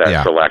 if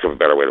that's for lack of a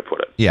better way to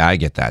put it. Yeah, I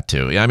get that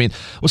too. I mean,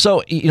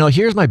 so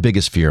here's my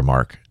biggest fear,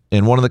 Mark,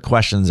 and one of the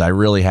questions I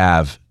really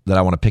have that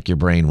I want to pick your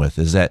brain with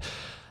is that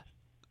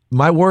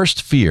my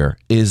worst fear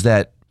is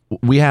that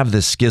we have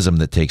this schism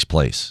that takes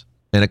place,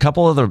 and a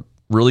couple of the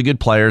really good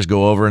players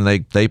go over and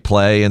they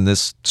play in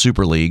this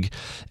Super League,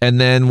 and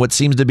then what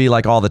seems to be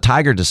like all the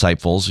Tiger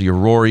disciples, your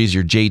Rorys,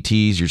 your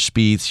JTs, your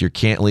Spieths, your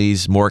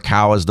Cantleys,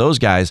 Morikawas, those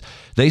guys,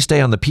 they stay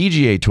on the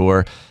PGA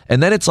Tour.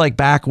 And then it's like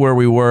back where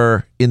we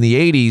were in the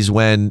 80s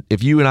when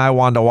if you and I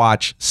wanted to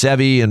watch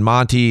Seve and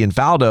Monty and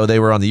Faldo, they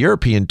were on the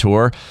European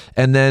Tour,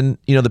 and then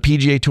the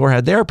PGA Tour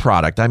had their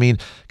product. I mean,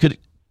 could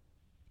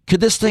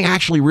this thing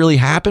actually really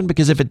happen?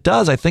 Because if it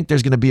does, I think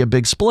there's going to be a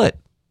big split.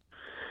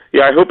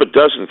 Yeah, I hope it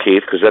doesn't,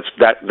 Keith, because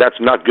that's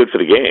not good for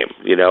the game.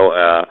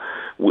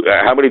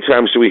 How many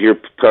times do we hear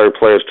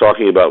players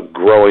talking about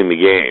growing the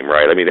game,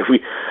 right? I mean,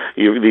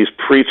 these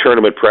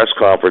pre-tournament press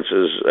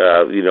conferences,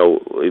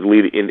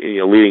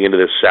 leading into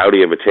this Saudi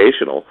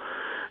Invitational,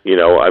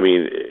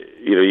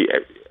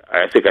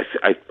 I think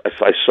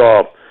I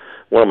saw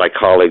one of my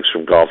colleagues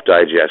from Golf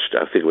Digest,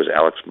 I think it was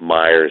Alex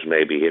Myers,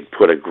 maybe, he had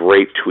put a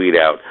great tweet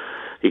out.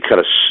 He kind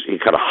of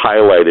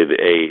highlighted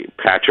a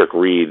Patrick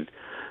Reed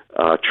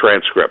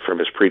transcript from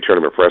his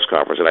pre-tournament press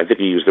conference, and I think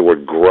he used the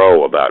word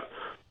grow about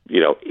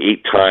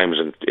 8 times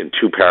in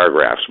 2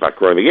 paragraphs about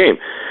growing the game.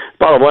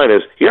 Bottom line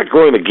is, you're not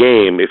growing the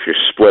game if you're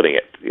splitting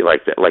it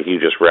like you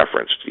just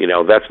referenced.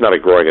 That's not a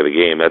growing of the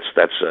game.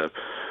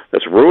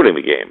 That's ruining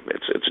the game.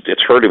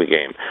 It's hurting the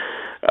game.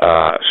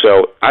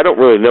 So I don't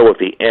really know what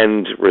the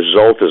end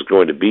result is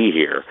going to be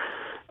here.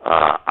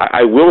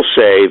 I will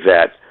say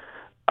that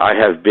I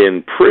have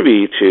been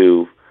privy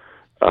to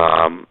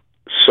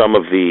some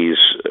of these,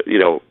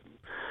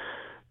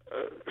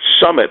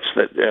 summits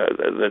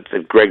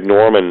that Greg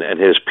Norman and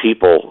his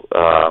people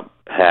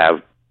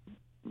have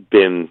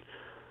been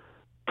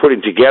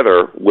putting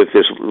together with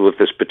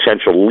this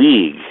potential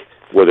league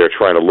where they're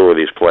trying to lure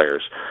these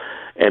players.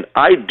 And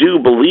I do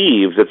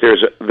believe that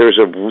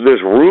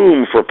there's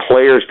room for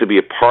players to be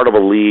a part of a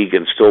league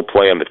and still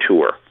play on the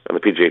tour, on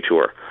the PGA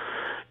Tour.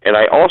 And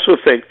I also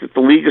think that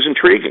the league is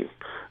intriguing.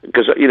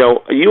 Because,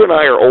 you and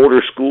I are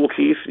older school,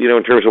 Keith,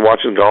 in terms of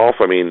watching golf.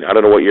 I mean, I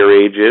don't know what your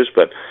age is,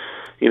 but,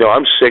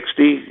 I'm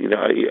 60.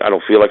 I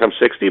don't feel like I'm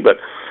 60, but,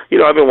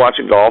 I've been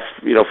watching golf,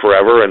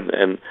 forever.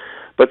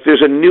 But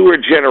there's a newer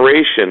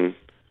generation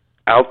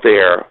out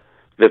there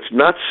that's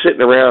not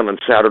sitting around on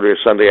Saturday or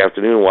Sunday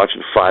afternoon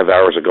watching 5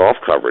 hours of golf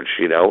coverage,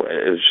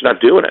 it's just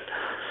not doing it.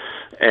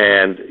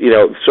 And,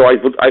 so I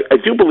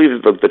do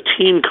believe that the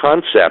team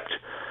concept,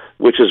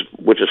 which is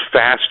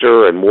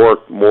faster and more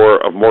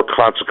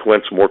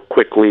consequence more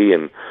quickly,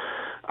 and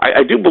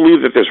I do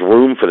believe that there's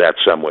room for that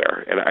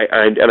somewhere.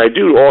 And I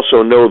do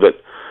also know that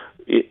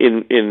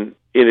in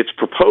its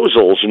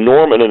proposals,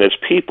 Norman and his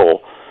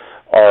people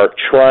are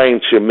trying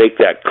to make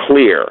that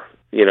clear.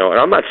 And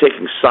I'm not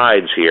taking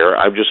sides here.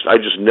 I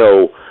just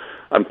know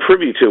I'm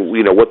privy to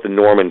what the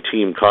Norman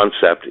team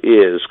concept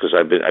is, because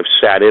I've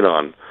sat in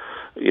on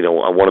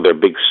on one of their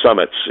big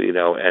summits,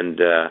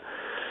 and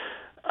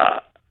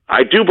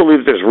I do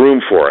believe there's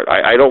room for it.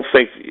 I don't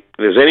think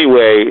there's any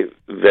way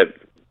that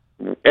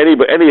any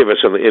of us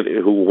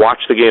who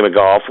watch the game of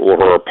golf or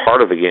who are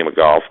part of the game of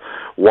golf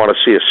want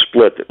to see a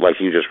split like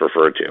you just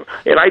referred to.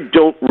 And I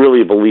don't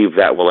really believe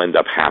that will end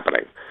up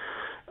happening.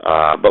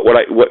 But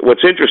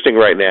what's interesting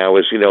right now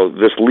is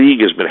this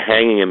league has been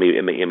hanging in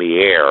the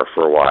air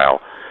for a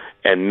while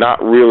and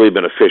not really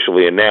been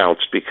officially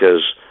announced,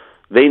 because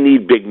they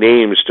need big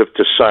names to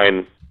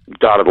sign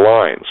dotted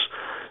lines.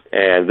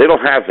 And they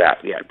don't have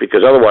that yet,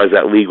 because otherwise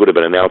that league would have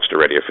been announced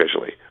already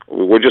officially.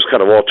 We're just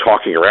kind of all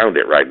talking around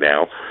it right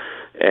now.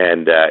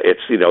 And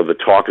it's, the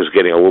talk is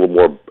getting a little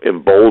more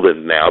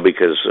emboldened now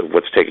because of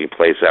what's taking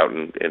place out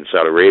in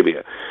Saudi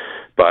Arabia.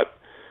 But,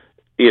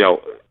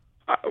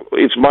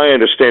 it's my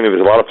understanding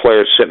there's a lot of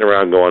players sitting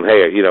around going,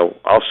 hey,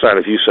 I'll sign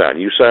if you sign.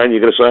 You sign, you're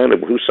going to sign?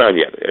 Who signed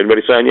yet?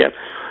 Anybody signed yet?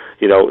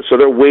 So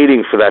they're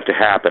waiting for that to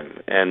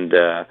happen. And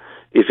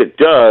if it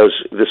does,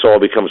 this all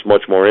becomes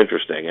much more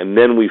interesting. And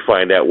then we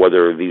find out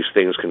whether these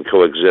things can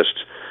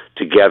coexist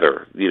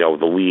together,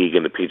 the league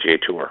and the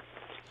PGA Tour.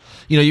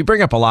 You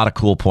bring up a lot of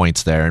cool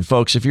points there. And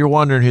folks, if you're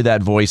wondering who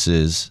that voice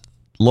is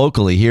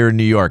locally here in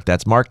New York,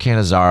 that's Mark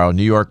Cannizzaro,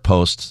 New York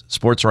Post,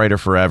 sports writer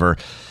forever,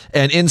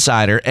 and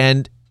insider.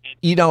 And,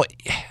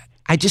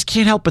 I just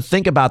can't help but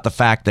think about the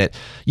fact that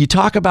you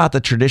talk about the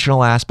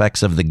traditional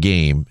aspects of the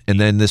game and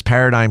then this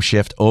paradigm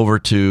shift over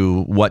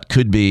to what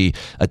could be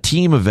a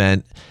team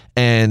event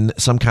and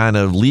some kind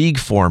of league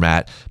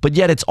format, but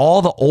yet it's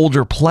all the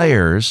older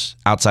players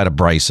outside of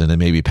Bryson and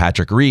maybe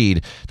Patrick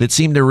Reed that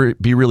seem to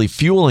be really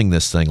fueling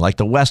this thing, like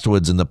the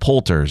Westwoods and the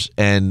Poulters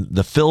and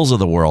the Phils of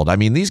the world. I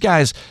mean, these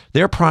guys,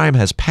 their prime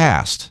has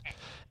passed.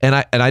 And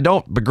I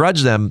don't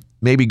begrudge them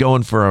maybe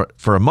going for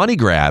a money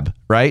grab,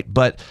 right?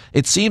 But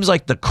it seems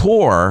like the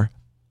core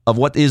of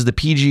what is the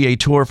PGA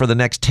Tour for the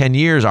next 10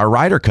 years, our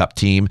Ryder Cup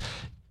team,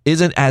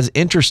 isn't as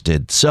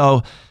interested.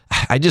 So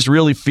I just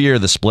really fear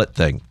the split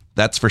thing.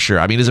 That's for sure.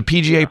 I mean, as a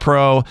PGA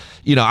pro,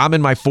 I'm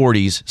in my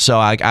 40s, so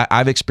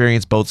I've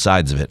experienced both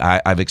sides of it.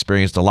 I've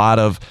experienced a lot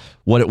of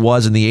what it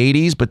was in the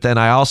 80s, but then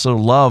I also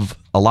love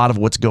a lot of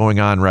what's going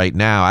on right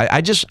now.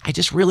 I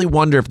just really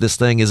wonder if this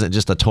thing isn't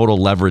just a total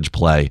leverage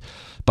play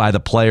by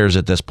the players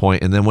at this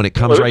point, and then when it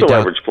comes right down,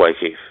 leverage play,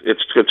 Keith. It's.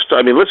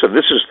 I mean, listen,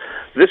 this is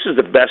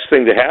the best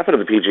thing to happen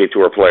to the PGA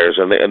Tour players,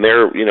 and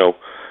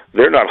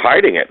they're not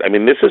hiding it. I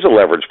mean, this is a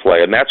leverage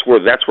play, and that's where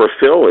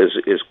Phil is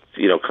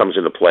comes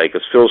into play,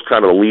 because Phil's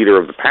kind of the leader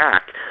of the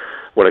pack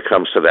when it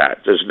comes to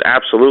that. There's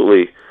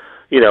absolutely,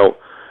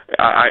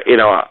 I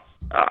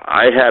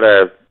had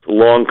a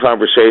long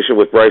conversation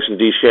with Bryson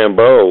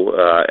DeChambeau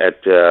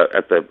at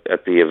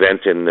the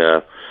event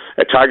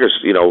at Tiger's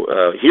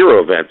Hero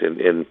event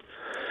in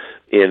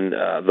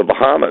the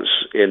Bahamas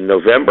in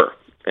November,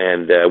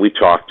 and we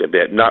talked a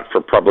bit, not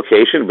for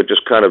publication, but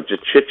just kind of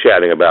just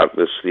chit-chatting about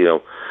this,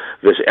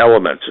 this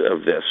element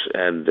of this.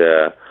 And,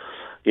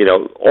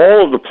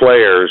 all of the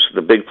players,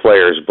 the big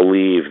players,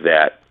 believe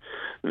that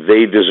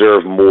they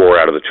deserve more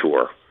out of the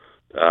tour.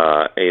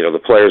 The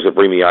players that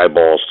bring the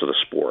eyeballs to the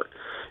sport.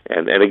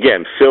 And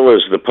again, Phil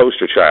is the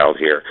poster child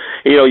here.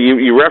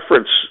 You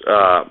reference,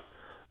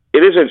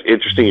 it is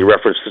interesting you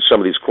reference to some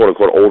of these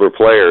quote-unquote older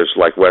players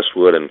like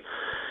Westwood and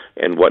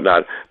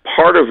whatnot.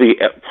 Part of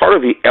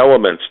the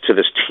elements to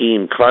this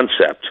team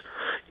concept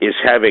is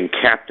having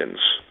captains.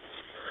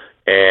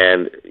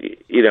 And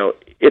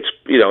it's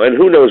and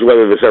who knows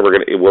whether this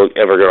will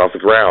ever get off the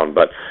ground.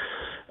 But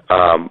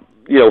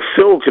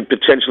Phil could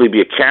potentially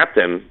be a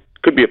captain,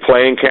 could be a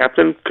playing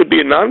captain, could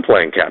be a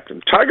non-playing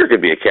captain. Tiger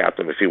could be a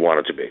captain if he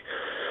wanted to be,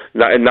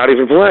 not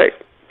even play.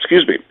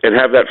 Excuse me, and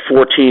have that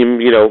four-player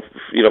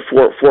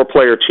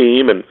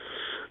team, and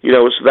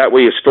so that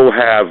way you still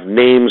have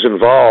names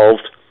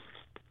involved.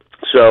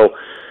 So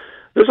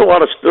there's a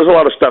lot of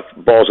stuff,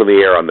 balls in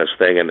the air on this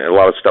thing, and a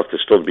lot of stuff to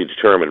still be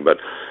determined. But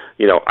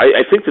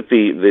I think that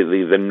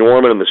the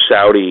Norman and the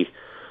Saudi,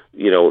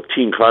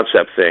 team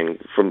concept thing,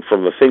 from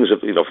the things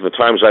that from the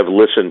times I've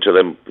listened to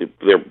them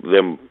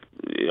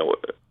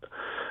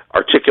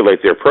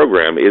articulate their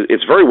program,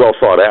 it's very well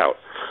thought out.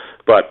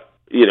 But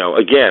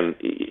again,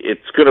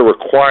 it's going to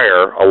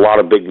require a lot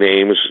of big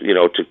names,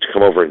 to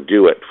come over and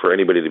do it for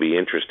anybody to be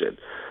interested.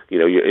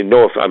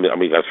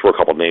 I throw a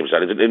couple of names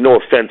out. No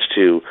offense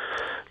to,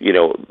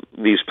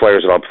 these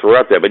players that I'll throw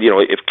out there, but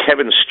if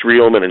Kevin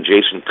Streelman and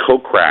Jason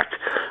Kokrak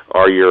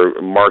are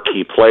your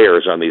marquee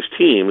players on these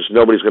teams,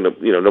 nobody's going to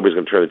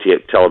turn the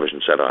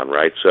television set on,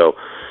 right? So,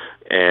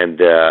 and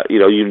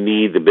you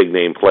need the big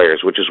name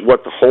players, which is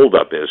what the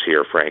holdup is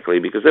here, frankly,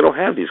 because they don't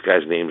have these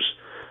guys' names,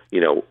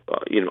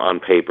 on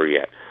paper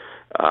yet.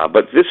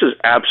 But this is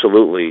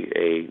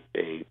absolutely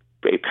a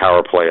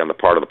power play on the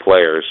part of the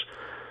players.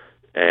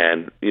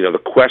 And, the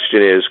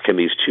question is, can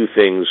these two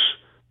things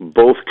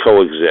both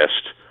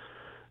coexist?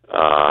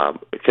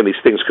 Can these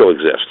things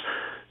coexist?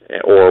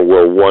 Or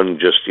will one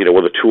just,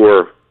 will the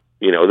tour,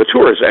 the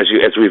tour is,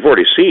 as we've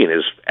already seen,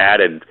 has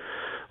added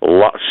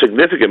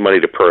significant money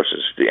to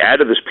purses. They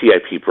added this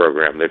PIP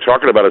program. They're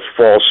talking about a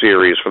fall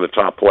series for the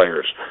top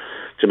players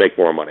to make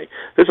more money.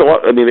 There's a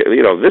lot,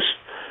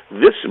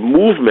 this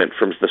movement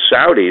from the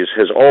Saudis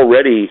has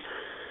already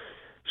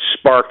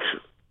sparked,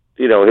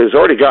 has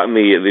already gotten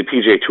the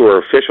PGA Tour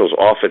officials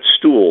off its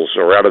stools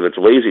or out of its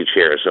lazy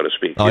chairs, so to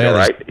speak.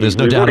 There's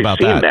no doubt about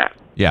that.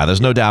 Yeah,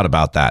 there's no doubt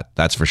about that.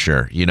 That's for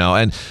sure.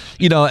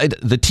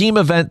 The team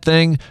event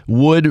thing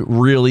would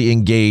really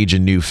engage a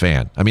new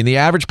fan. I mean, the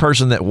average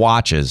person that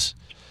watches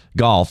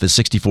golf is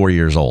 64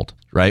 years old,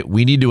 right?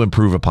 We need to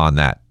improve upon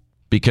that.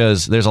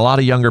 because there's a lot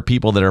of younger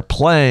people that are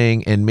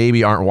playing and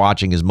maybe aren't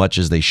watching as much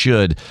as they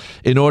should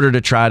in order to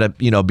try to,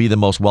 be the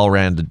most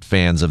well-rounded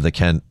fans of the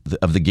game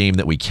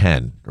that we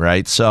can,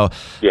 right? So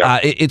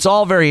it's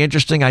all very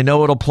interesting. I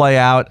know it'll play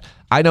out.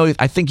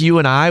 I think you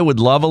and I would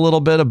love a little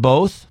bit of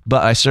both,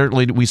 but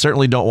we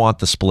certainly don't want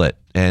the split.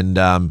 And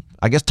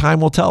I guess time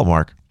will tell,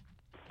 Mark.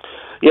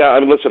 Yeah,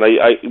 I mean, listen,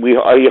 I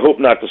hope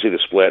not to see the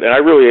split, and I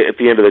really, at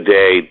the end of the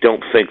day,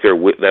 don't think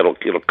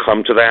it'll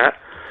come to that.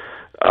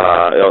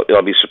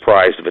 I'll be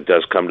surprised if it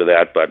does come to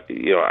that, but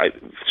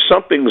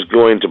something's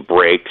going to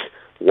break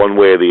one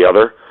way or the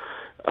other,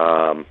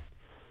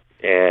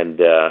 and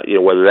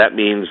whether that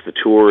means the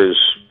tour is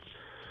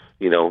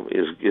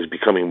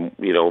becoming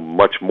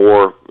much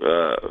more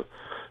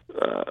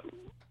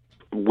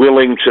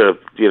willing to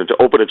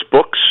open its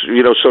books,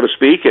 so to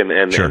speak, and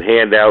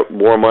hand out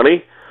more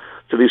money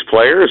to these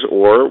players,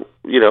 or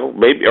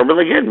maybe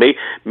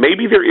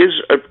there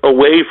is a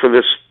way for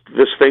this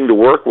thing to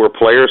work where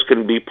players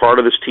can be part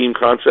of this team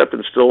concept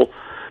and still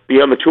be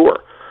on the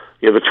tour.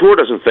 The tour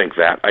doesn't think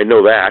that. I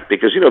know that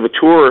because the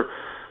tour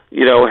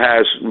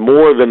has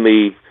more than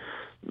these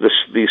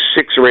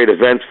 6 or 8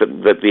 events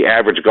that the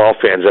average golf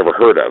fan's ever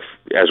heard of,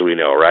 as we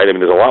know, right? I mean,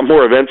 there's a lot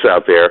more events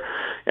out there,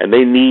 and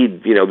they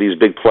need these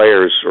big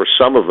players, or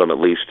some of them at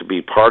least, to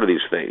be part of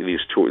these things, these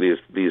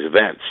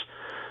events.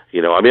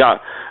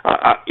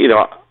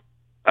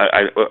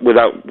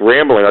 Without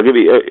rambling, I'll give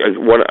you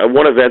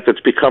one event that's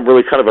become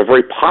really kind of a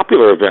very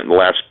popular event in the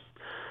last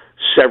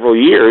several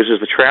years is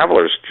the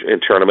Travelers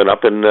Tournament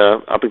up in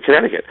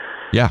Connecticut.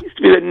 Yeah, it used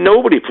to be that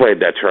nobody played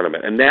that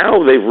tournament, and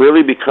now they've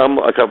really become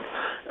like a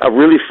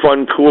really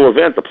fun, cool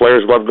event. The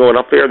players love going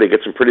up there. They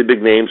get some pretty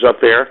big names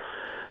up there.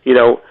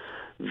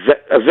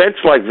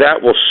 Events like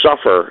that will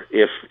suffer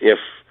if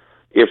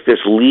this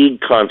league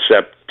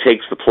concept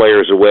takes the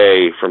players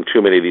away from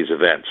too many of these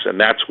events, and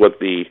that's what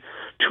the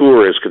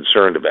tour is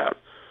concerned about.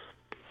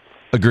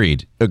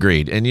 Agreed.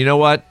 And you know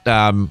what?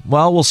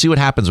 We'll see what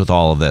happens with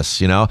all of this.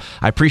 I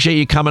appreciate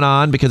you coming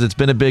on because it's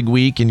been a big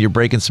week and you're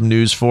breaking some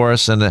news for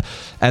us. And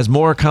as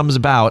more comes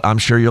about, I'm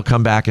sure you'll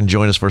come back and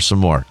join us for some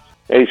more.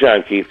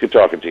 Anytime, Keith. Good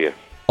talking to you.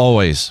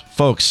 Always.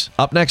 Folks,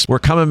 up next, we're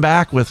coming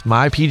back with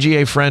my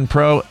PGA friend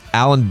pro,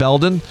 Alan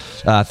Belden.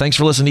 Thanks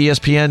for listening to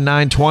ESPN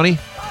 920.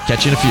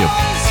 Catch you in a few.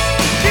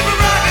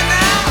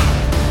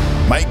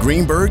 Mike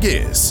Greenberg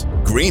is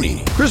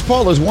Greeny. Chris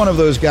Paul is one of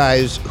those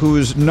guys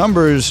whose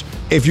numbers,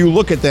 if you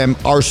look at them,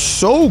 are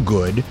so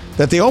good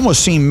that they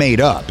almost seem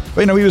made up.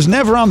 But, he was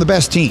never on the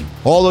best team.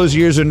 All those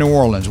years in New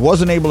Orleans,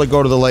 wasn't able to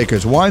go to the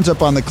Lakers, winds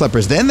up on the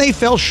Clippers. Then they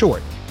fell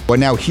short. But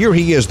now here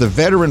he is, the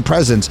veteran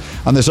presence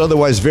on this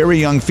otherwise very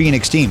young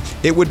Phoenix team.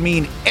 It would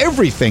mean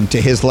everything to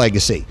his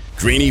legacy.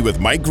 Greeny with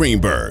Mike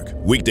Greenberg.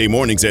 Weekday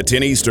mornings at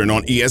 10 Eastern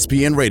on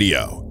ESPN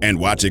Radio. And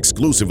watch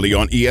exclusively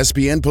on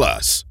ESPN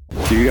Plus.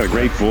 You got a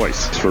great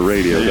voice for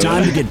radio.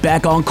 Time to get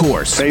back on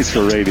course. Face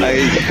for radio.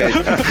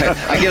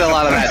 I get a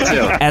lot of that,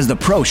 too. As the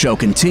Pro Show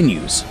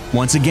continues.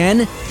 Once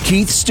again,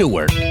 Keith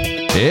Stewart.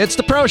 It's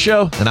the Pro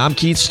Show, and I'm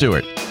Keith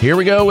Stewart. Here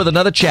we go with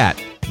another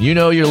chat.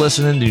 You're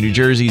listening to New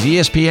Jersey's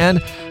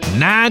ESPN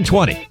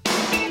 920. Live,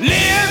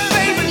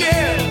 baby,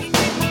 live.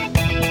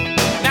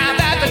 Now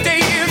that the day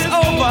is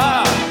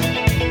over,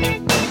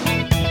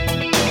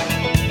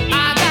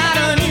 I got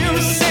a new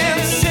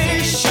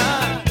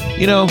sensation.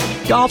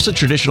 Golf's a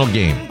traditional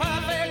game,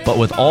 but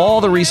with all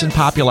the recent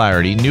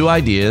popularity, new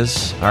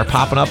ideas are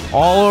popping up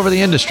all over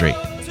the industry.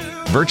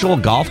 Virtual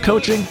golf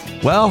coaching?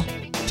 Well,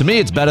 to me,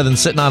 it's better than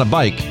sitting on a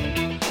bike.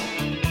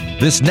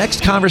 This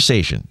next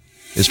conversation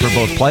is for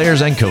both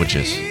players and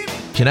coaches.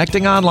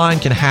 Connecting online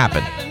can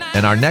happen,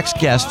 and our next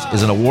guest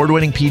is an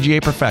award-winning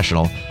PGA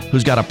professional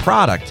who's got a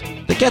product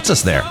that gets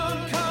us there.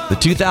 The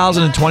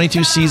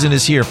 2022 season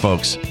is here,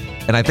 folks,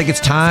 and I think it's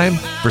time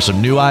for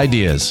some new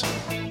ideas.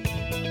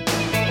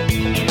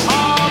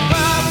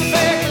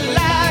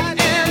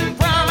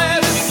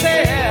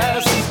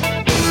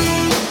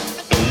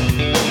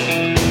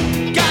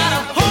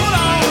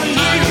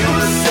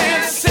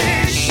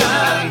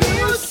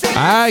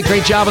 All right,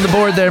 great job on the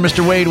board there,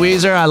 Mr. Wade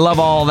Weezer. I love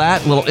all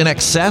that. A little In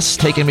Excess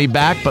taking me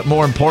back, but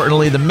more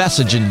importantly, the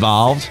message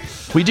involved.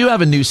 We do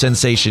have a new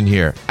sensation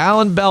here.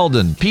 Alan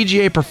Belden,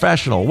 PGA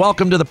professional.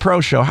 Welcome to the Pro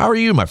Show. How are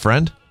you, my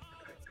friend?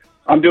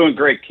 I'm doing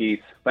great,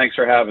 Keith. Thanks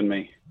for having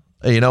me.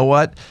 You know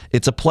what?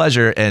 It's a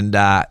pleasure, and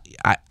I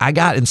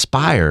got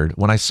inspired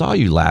when I saw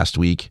you last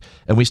week,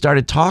 and we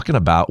started talking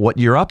about what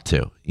you're up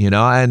to.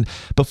 And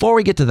before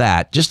we get to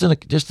that, just in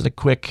a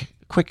quick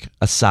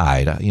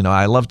aside,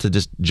 I love to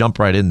just jump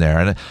right in there.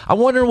 And I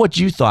wonder what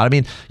you thought. I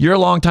mean, you're a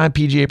longtime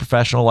PGA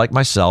professional like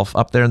myself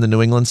up there in the New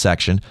England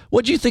section.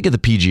 What did you think of the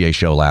PGA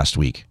show last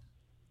week?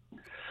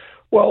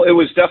 Well, it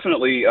was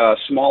definitely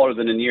smaller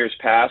than in years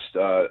past.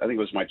 I think it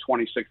was my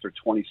 26th or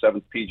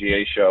 27th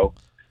PGA show.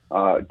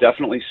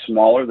 Definitely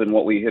smaller than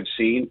what we have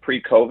seen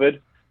pre-COVID.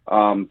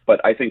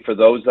 But I think for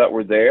those that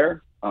were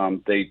there,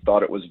 they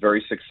thought it was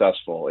very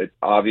successful. It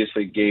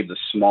obviously gave the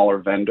smaller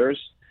vendors,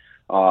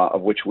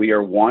 of which we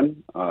are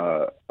one,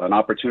 an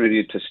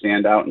opportunity to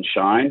stand out and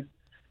shine.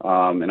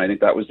 And I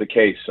think that was the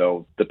case.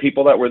 So the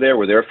people that were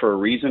there for a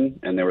reason,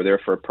 and they were there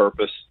for a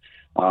purpose.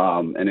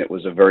 And it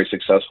was a very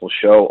successful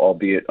show,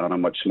 albeit on a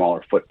much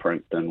smaller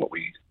footprint than what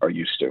we are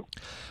used to.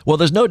 Well,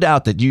 there's no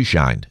doubt that you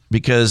shined,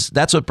 because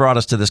that's what brought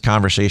us to this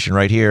conversation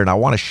right here. And I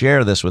want to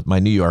share this with my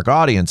New York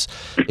audience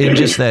in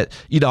just that,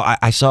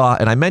 I saw,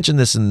 and I mentioned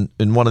this in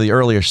one of the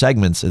earlier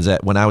segments, is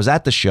that when I was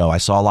at the show, I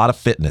saw a lot of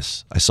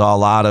fitness. I saw a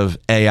lot of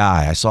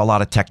AI. I saw a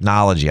lot of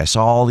technology. I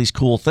saw all these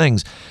cool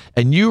things.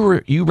 And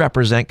you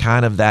represent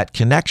kind of that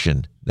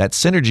connection, that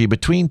synergy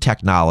between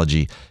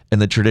technology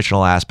and the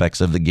traditional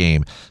aspects of the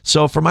game.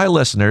 So for my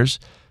listeners,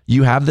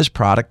 you have this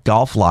product,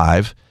 Golf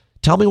Live.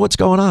 Tell me what's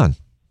going on.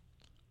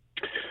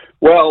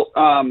 Well,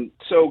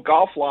 so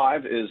Golf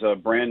Live is a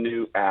brand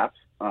new app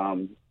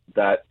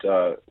that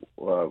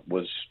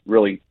was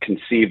really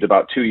conceived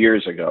about 2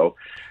 years ago.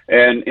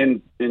 And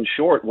in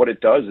short, what it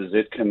does is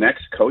it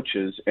connects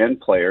coaches and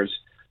players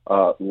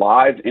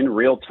live in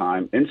real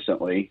time,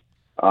 instantly,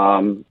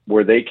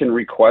 where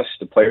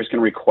the players can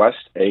request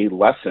a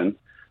lesson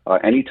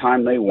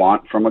anytime they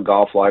want from a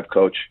Golf Live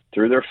coach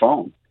through their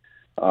phone.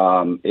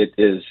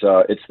 It's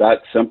that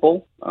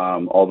simple,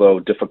 although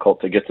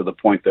difficult to get to the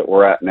point that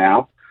we're at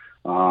now.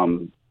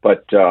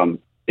 But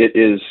it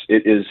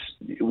is,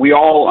 we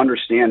all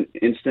understand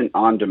instant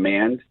on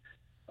demand.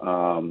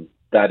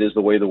 That is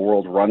the way the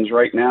world runs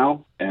right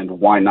now. And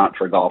why not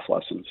for golf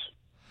lessons?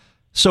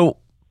 So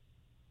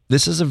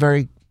this is a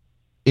very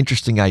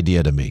interesting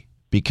idea to me,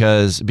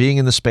 because being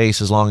in the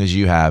space as long as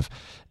you have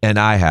and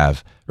I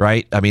have,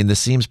 right? I mean, this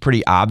seems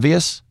pretty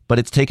obvious, but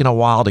it's taken a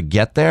while to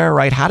get there,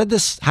 right? How did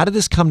this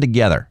come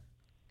together?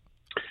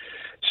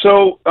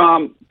 So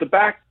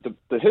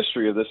the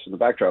history of this and the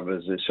backdrop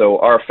is so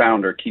our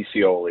founder, Keith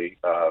Cioli,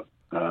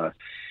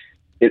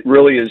 it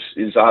really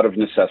is out of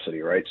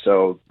necessity, right?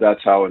 So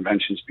that's how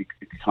inventions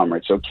become,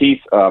 right? So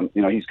Keith,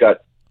 he's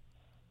got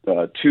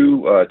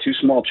two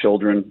small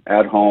children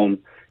at home.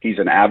 He's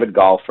an avid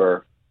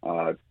golfer,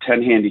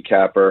 10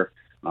 handicapper.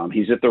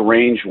 He's at the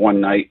range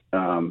one night,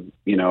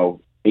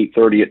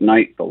 8:30 at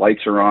night, the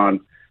lights are on,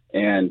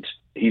 and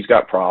he's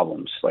got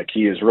problems. Like,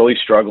 he is really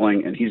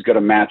struggling, and he's got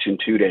a match in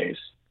 2 days,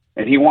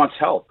 and he wants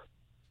help,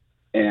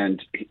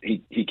 and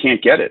he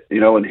can't get it,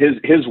 and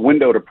his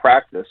window to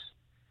practice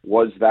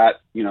was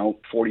that,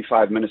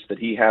 45 minutes that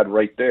he had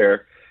right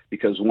there,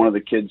 because one of the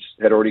kids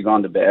had already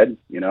gone to bed,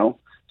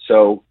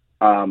 so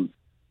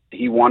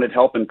he wanted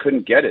help and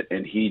couldn't get it.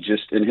 And he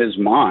just, in his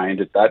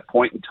mind at that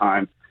point in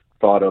time,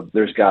 thought of,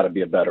 there's got to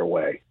be a better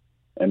way.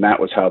 And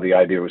that was how the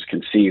idea was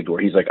conceived, where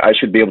he's like, I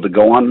should be able to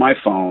go on my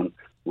phone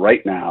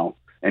right now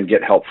and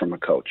get help from a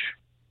coach.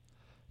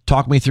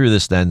 Talk me through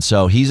this then.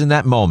 So he's in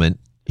that moment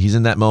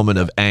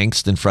of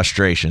angst and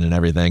frustration and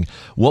everything.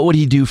 What would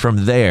he do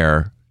from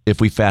there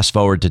if we fast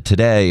forward to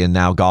today and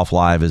now Golf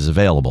Live is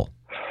available?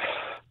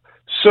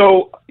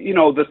 So,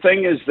 the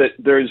thing is that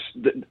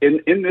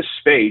in this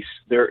space,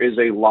 there is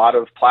a lot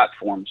of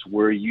platforms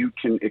where you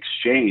can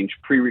exchange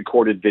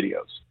pre-recorded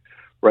videos,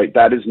 right?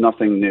 That is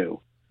nothing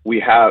new. We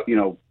have,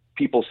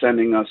 people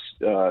sending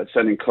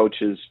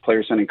coaches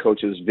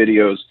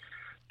videos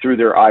through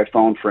their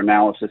iPhone for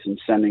analysis and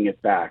sending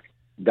it back.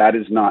 That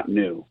is not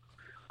new.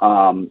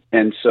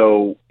 And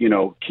so,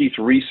 Keith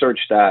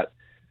researched that,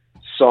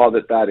 saw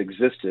that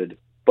existed,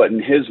 but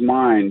in his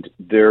mind,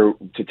 to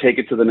take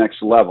it to the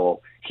next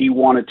level, he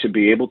wanted to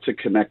be able to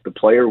connect the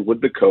player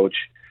with the coach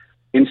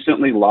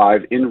instantly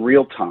live in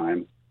real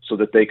time, so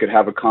that they could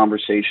have a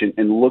conversation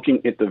and looking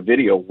at the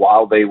video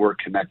while they were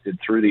connected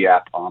through the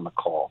app on the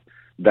call.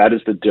 That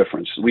is the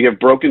difference. We have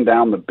broken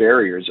down the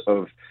barriers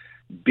of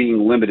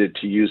being limited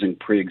to using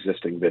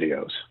pre-existing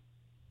videos.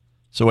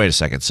 So wait a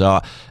second. So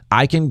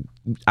I can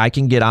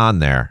get on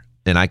there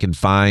and I can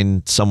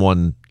find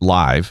someone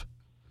live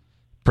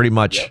pretty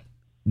much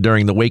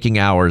during the waking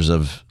hours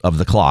of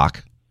the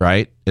clock,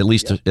 right? At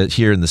least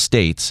here in the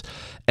States,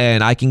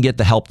 and I can get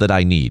the help that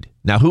I need.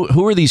 Now,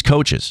 who are these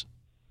coaches?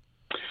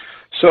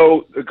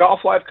 So the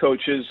Golf Live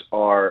coaches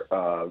are,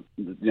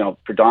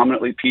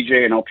 predominantly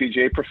PGA and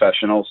LPGA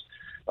professionals.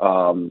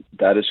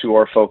 That is who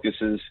our focus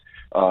is.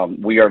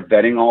 We are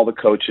vetting all the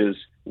coaches.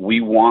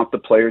 We want the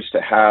players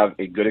to have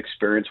a good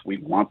experience. We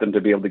want them to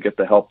be able to get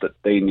the help that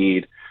they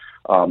need.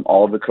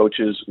 All of the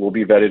coaches will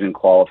be vetted and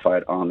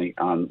qualified on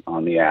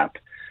the app.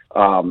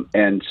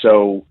 And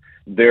so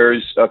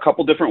there's a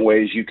couple different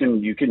ways you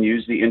can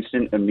use the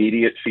instant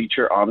immediate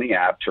feature on the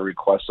app to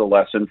request a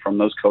lesson from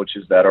those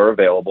coaches that are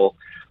available.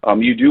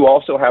 You do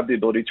also have the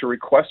ability to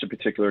request a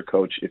particular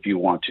coach if you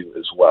want to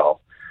as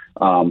well.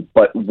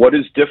 But what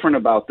is different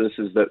about this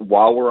is that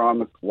while we're on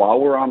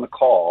the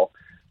call,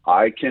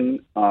 I can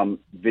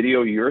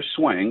video your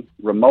swing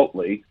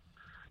remotely,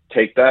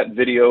 take that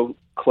video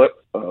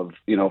clip of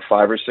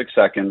 5 or 6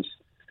 seconds,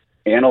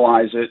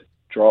 analyze it,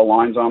 draw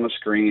lines on the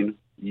screen.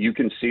 You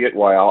can see it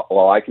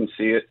while I can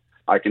see it.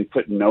 I can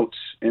put notes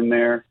in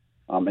there,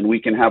 and we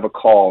can have a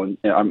call and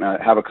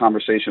have a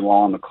conversation while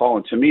on the call.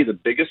 And to me, the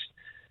biggest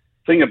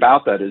thing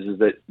about that is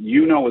that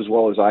as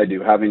well as I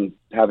do, having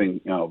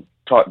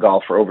taught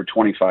golf for over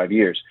 25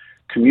 years,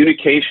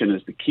 communication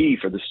is the key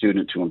for the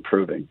student to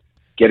improving.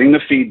 Getting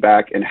the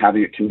feedback and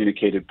having it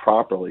communicated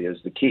properly is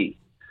the key.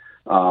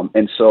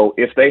 And so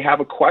if they have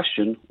a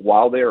question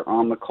while they're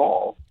on the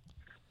call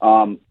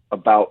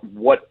about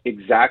what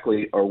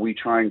exactly are we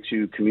trying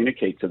to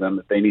communicate to them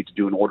that they need to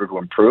do in order to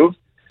improve,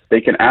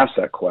 they can ask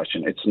that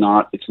question. It's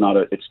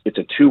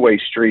a two-way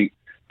street,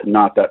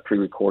 not that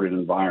pre-recorded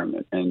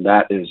environment. And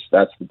that's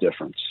the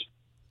difference.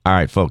 All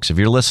right, folks, if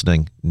you're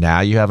listening, now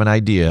you have an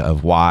idea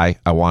of why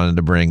I wanted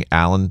to bring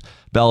Alan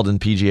Belden,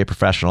 PGA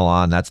professional,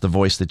 on. That's the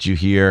voice that you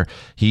hear.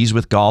 He's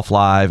with Golf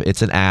Live.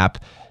 It's an app.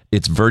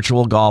 It's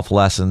virtual golf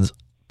lessons,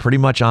 pretty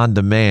much on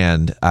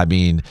demand. I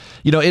mean,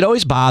 it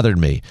always bothered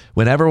me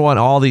when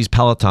all these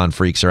Peloton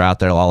freaks are out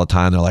there all the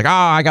time. They're like,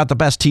 I got the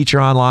best teacher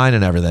online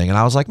and everything. And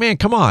I was like, man,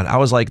 come on. I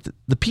was like,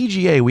 the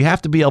PGA, we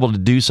have to be able to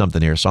do something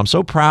here. So I'm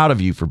so proud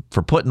of you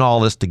for putting all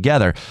this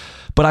together.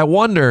 But I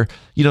wonder,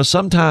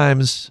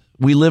 sometimes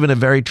we live in a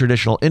very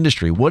traditional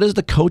industry. What has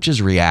the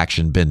coach's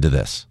reaction been to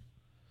this?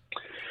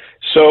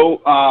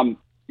 So,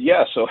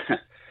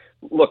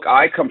 look,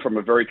 I come from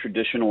a very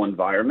traditional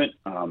environment,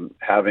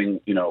 having,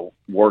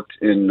 worked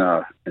in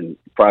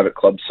private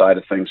club side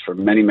of things for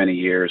many, many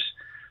years.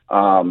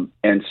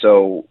 And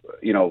so,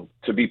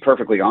 to be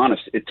perfectly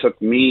honest, it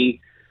took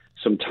me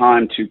some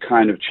time to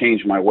kind of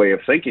change my way of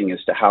thinking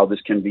as to how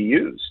this can be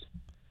used.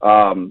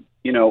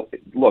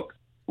 Look,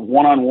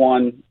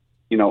 one-on-one,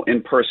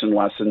 in-person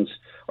lessons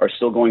are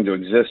still going to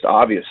exist.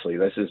 Obviously,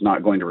 this is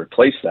not going to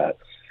replace that.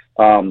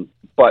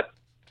 But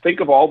think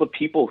of all the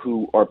people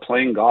who are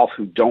playing golf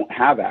who don't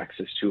have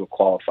access to a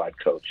qualified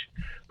coach,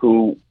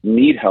 who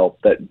need help,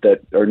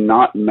 that are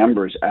not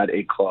members at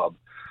a club,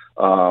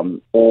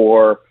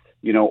 or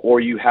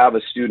you have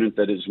a student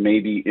that is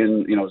maybe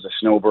as a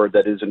snowbird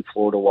that is in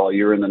Florida while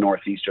you're in the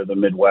Northeast or the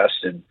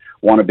Midwest and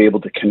want to be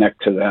able to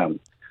connect to them.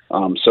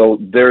 So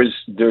there's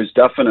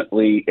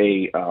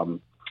definitely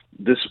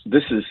this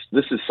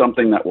is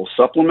something that will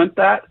supplement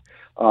that,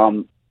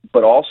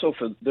 but also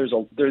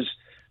there's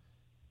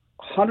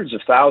hundreds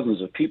of thousands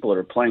of people that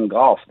are playing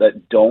golf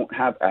that don't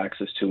have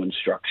access to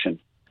instruction,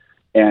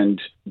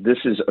 and this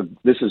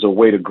is a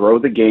way to grow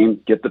the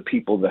game, get the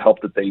people the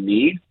help that they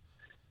need,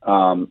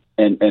 and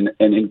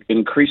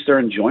increase their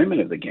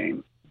enjoyment of the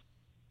game.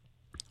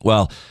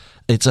 Well,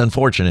 it's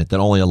unfortunate that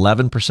only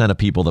 11% of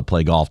people that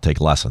play golf take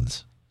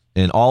lessons.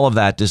 And all of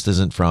that just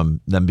isn't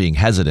from them being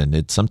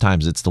hesitant.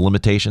 Sometimes it's the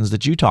limitations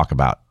that you talk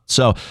about.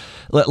 So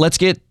let's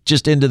get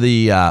just into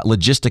the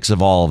logistics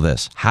of all of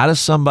this. How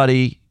does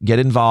somebody get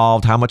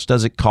involved? How much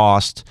does it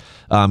cost?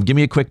 Give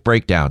me a quick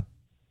breakdown.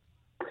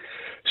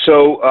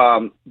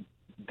 So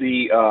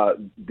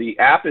the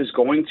app is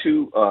going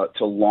to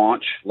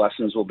launch.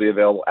 Lessons will be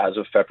available as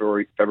of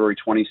February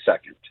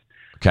 22nd.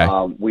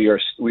 Okay. We are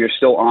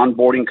still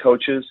onboarding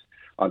coaches.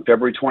 On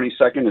February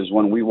 22nd is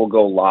when we will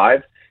go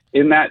live.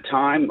 In that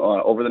time,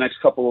 over the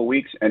next couple of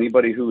weeks,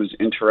 anybody who is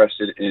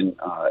interested in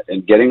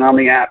getting on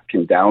the app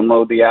can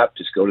download the app.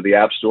 Just go to the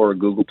App Store or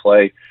Google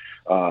Play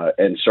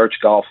and search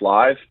Golf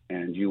Live,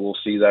 and you will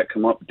see that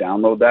come up.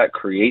 Download that,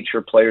 create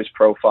your player's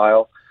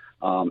profile,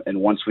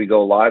 and once we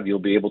go live, you'll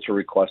be able to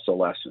request a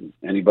lesson.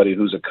 Anybody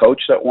who's a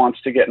coach that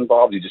wants to get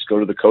involved, you just go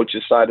to the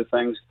coach's side of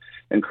things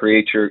and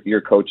create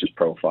your coach's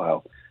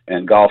profile.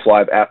 And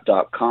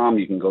golfliveapp.com,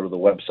 you can go to the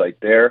website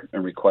there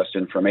and request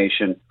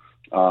information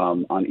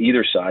on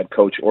either side,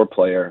 coach or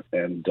player,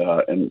 and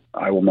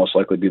I will most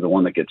likely be the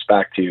one that gets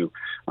back to you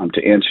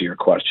to answer your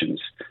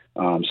questions.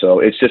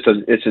 So it's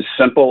as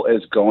simple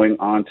as going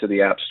onto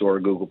the App Store or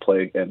Google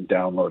Play and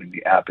downloading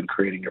the app and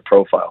creating your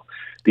profile.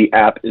 The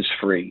app is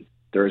free.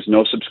 There is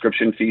no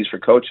subscription fees for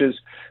coaches.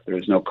 There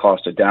is no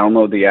cost to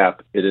download the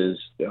app. It is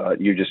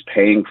you're just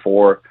paying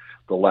for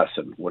the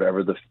lesson,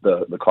 whatever the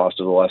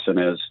cost of the lesson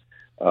is.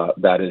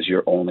 That is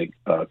your only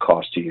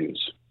cost to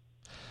use.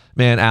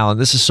 Man, Alan,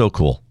 this is so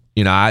cool.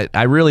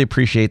 I really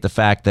appreciate the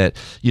fact that,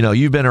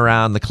 you've been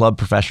around the club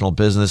professional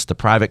business, the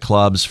private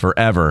clubs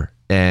forever.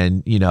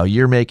 And,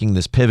 you're making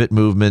this pivot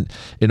movement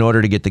in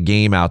order to get the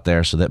game out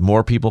there so that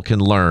more people can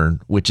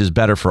learn, which is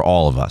better for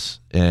all of us.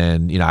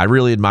 And, I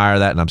really admire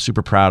that. And I'm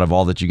super proud of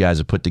all that you guys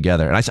have put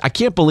together. And I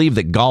can't believe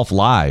that Golf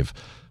Live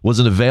was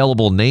an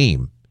available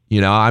name.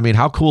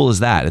 How cool is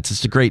that? It's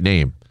just a great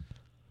name.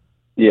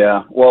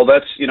 Yeah. Well,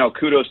 that's,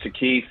 kudos to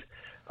Keith.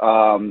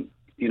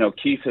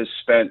 Keith has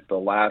spent the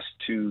last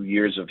 2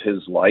 years of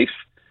his life,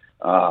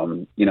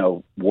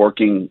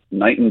 working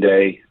night and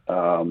day.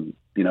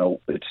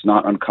 It's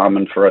not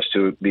uncommon for us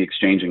to be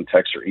exchanging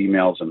texts or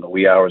emails in the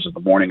wee hours of the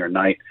morning or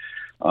night.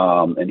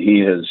 And he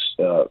has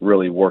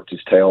really worked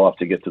his tail off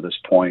to get to this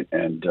point.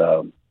 And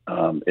the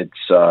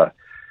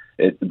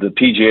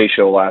PGA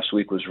show last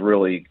week was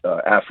really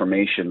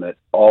affirmation that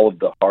all of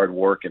the hard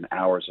work and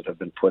hours that have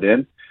been put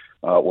in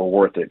were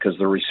worth it, because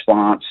the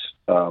response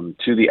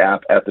to the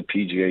app at the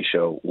PGA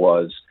show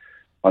was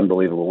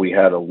unbelievable. We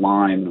had a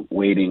line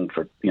waiting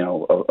for,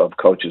 of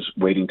coaches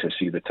waiting to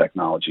see the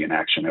technology in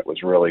action. It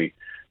was really,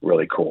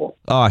 really cool.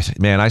 Oh,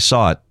 man, I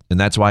saw it, and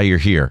that's why you're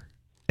here.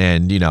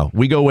 And,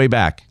 we go way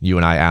back, you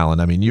and I, Alan.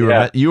 I mean, you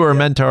were a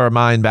mentor of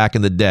mine back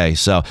in the day.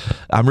 So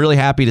I'm really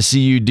happy to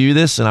see you do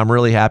this, and I'm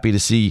really happy to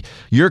see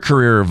your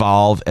career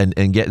evolve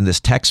and get in this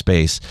tech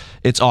space.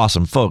 It's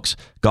awesome. Folks,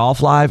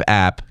 Golf Live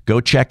app, go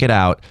check it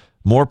out.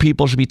 More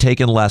people should be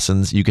taking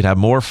lessons. You could have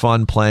more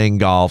fun playing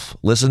golf.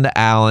 Listen to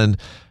Alan,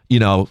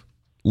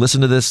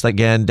 listen to this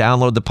again,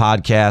 download the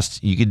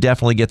podcast. You could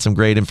definitely get some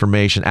great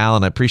information.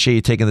 Alan, I appreciate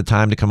you taking the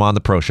time to come on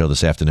the Pro Show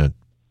this afternoon.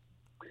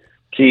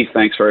 Keith,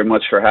 thanks very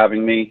much for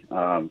having me.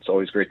 It's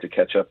always great to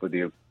catch up with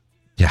you.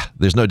 Yeah,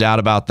 there's no doubt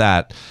about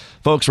that.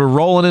 Folks, we're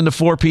rolling into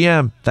 4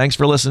 p.m. Thanks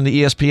for listening to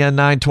ESPN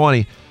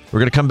 920. We're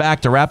going to come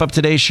back to wrap up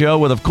today's show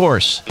with, of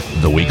course,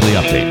 the weekly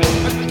update.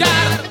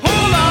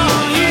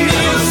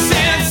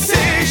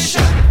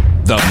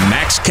 The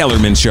Max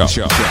Kellerman Show.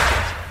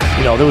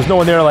 There was no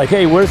one there like,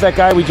 hey, where's that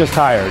guy we just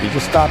hired? He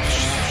just stopped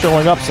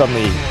showing up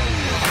suddenly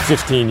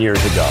 15 years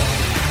ago.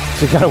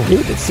 So you got to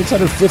wait. It's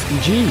 650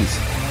 G's.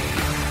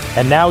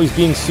 And now he's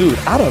being sued.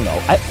 I don't know.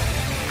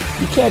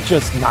 You can't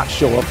just not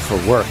show up for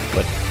work.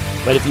 But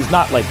if he's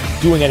not,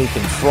 doing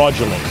anything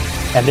fraudulent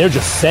and they're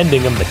just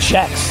sending him the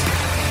checks,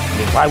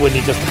 why wouldn't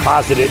he just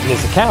deposit it in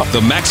his account? The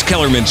Max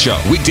Kellerman Show.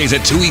 Weekdays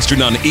at 2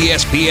 Eastern on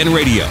ESPN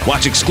Radio.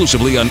 Watch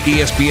exclusively on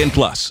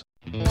ESPN+.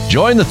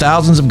 Join the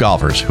thousands of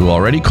golfers who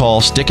already call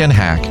Stick and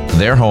Hack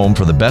their home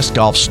for the best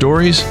golf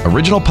stories,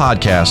 original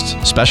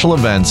podcasts, special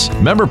events,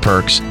 member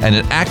perks, and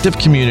an active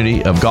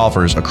community of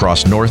golfers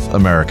across North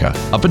America.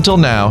 Up until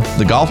now,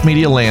 the golf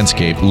media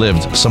landscape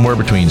lived somewhere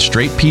between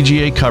straight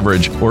PGA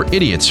coverage or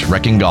idiots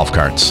wrecking golf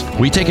carts.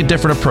 We take a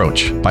different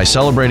approach by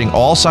celebrating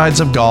all sides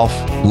of golf,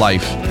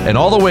 life, and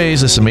all the ways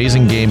this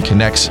amazing game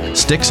connects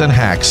sticks and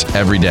hacks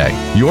every day.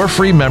 Your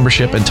free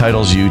membership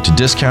entitles you to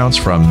discounts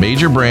from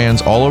major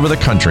brands all over the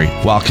country,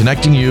 while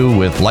connecting you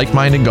with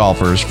like-minded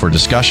golfers for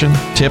discussion,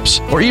 tips,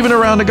 or even a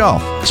round of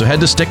golf. So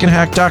head to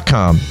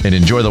stickandhack.com and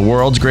enjoy the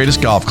world's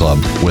greatest golf club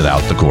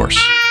without the course.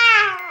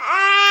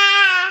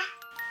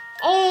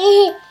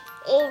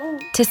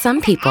 To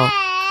some people,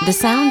 the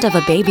sound of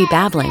a baby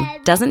babbling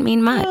doesn't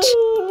mean much.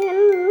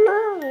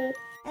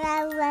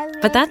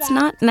 But that's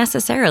not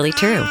necessarily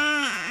true.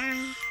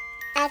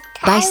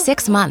 By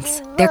 6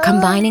 months, they're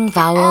combining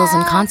vowels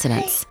and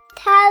consonants.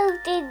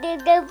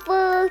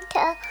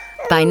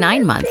 By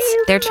 9 months,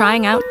 they're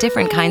trying out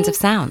different kinds of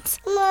sounds.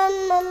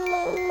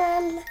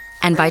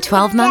 And by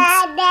 12 months,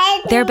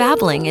 their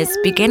babbling is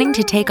beginning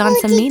to take on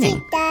some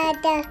meaning.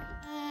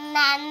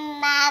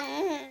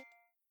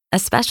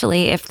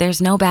 Especially if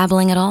there's no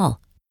babbling at all.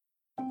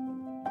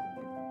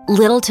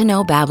 Little to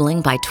no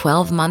babbling by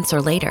 12 months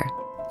or later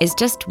is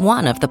just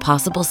one of the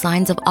possible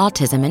signs of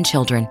autism in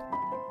children.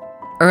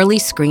 Early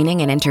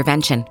screening and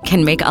intervention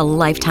can make a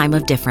lifetime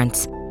of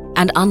difference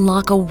and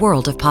unlock a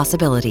world of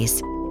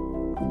possibilities.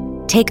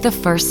 Take the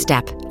first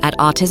step at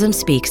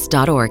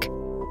autismspeaks.org.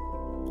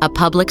 A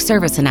public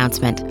service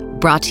announcement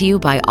brought to you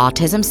by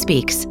Autism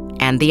Speaks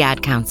and the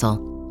Ad Council.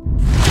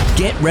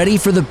 Get ready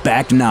for the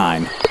back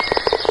nine.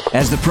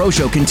 As the Pro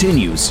Show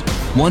continues,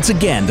 once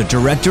again, the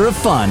director of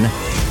fun,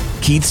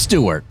 Keith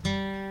Stewart.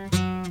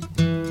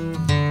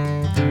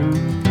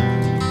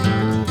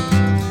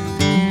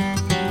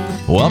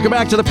 Welcome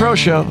back to the Pro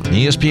Show,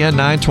 ESPN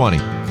 920.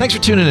 Thanks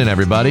for tuning in,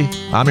 everybody.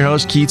 I'm your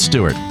host, Keith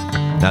Stewart.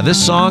 Now,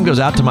 this song goes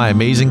out to my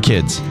amazing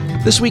kids.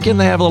 This weekend,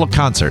 they have a little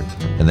concert,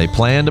 and they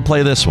plan to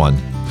play this one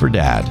for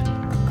Dad.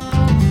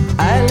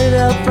 I lit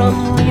up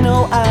from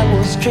Reno, I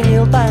was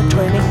trailed by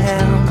 20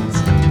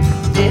 hounds.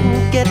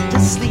 Didn't get to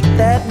sleep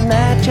that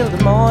night till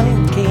the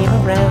morning came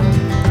around.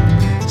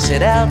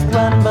 Set out to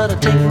run, but I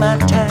take my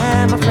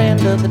time. A friend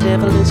of the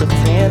devil is a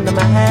friend of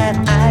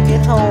mine. I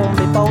get home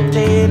before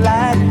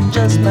daylight,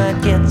 just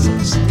might get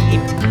some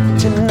sleep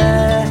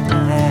tonight.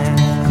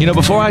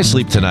 Before I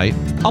sleep tonight,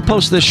 I'll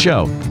post this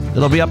show.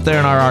 It'll be up there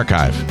in our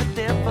archive.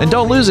 And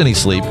don't lose any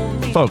sleep.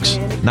 Folks,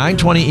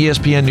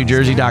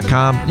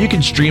 920ESPNNewJersey.com. You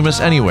can stream us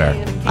anywhere.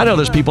 I know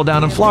there's people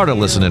down in Florida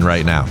listening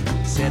right now.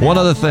 One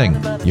other thing.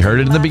 You heard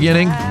it in the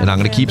beginning, and I'm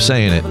going to keep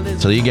saying it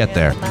until you get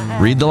there.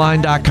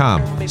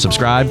 ReadTheLine.com.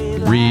 Subscribe,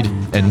 read,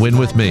 and win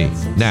with me.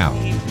 Now,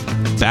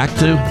 back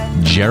to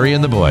Jerry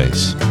and the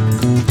boys.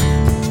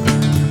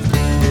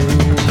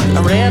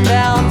 I ran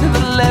down to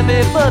the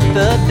levee, but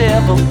the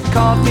devil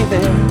caught me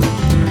there.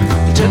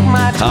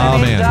 Oh,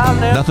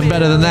 man. Nothing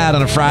better than that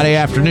on a Friday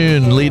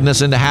afternoon, leading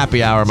us into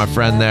happy hour, my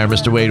friend there,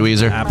 Mr. Wade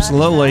Weezer.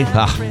 Absolutely.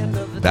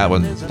 That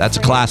one, that's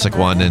a classic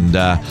one. And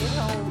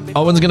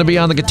Owen's going to be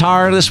on the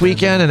guitar this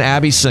weekend, and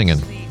Abby's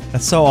singing.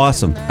 That's so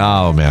awesome.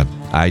 Oh, man.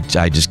 I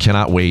just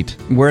cannot wait.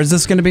 Where is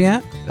this going to be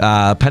at?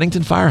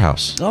 Pennington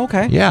Firehouse. Oh,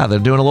 okay. Yeah, they're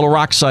doing a little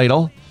rock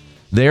recital.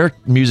 Their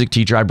music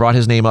teacher, I brought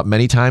his name up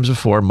many times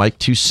before, Mike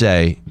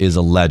Toussay, is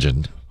a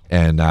legend.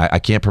 And I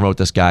can't promote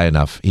this guy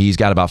enough. He's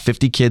got about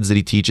 50 kids that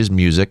he teaches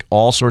music,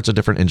 all sorts of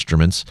different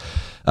instruments.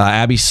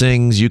 Abby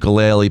sings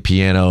ukulele,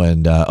 piano,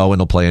 and Owen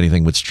will play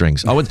anything with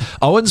strings.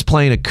 Owen's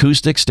playing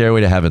acoustic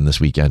Stairway to Heaven this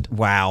weekend.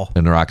 Wow.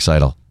 In the rock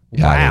recital.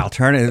 Yeah, wow.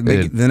 Turn it.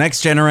 The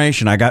next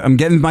generation. I'm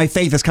getting my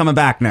faith is coming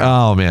back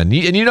now. Oh, man.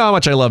 And you know how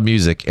much I love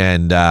music.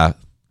 And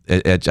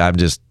I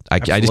just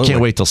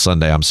can't wait till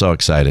Sunday. I'm so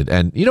excited.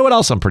 And you know what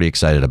else I'm pretty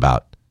excited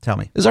about? Tell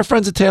me. Is our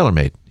friends at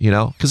TaylorMade,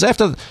 because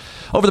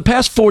over the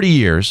past 40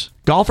 years,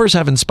 golfers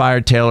have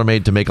inspired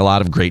TaylorMade to make a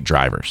lot of great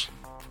drivers.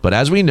 But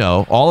as we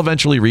know, all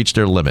eventually reach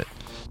their limit.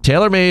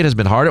 TaylorMade has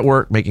been hard at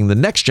work making the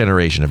next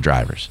generation of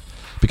drivers.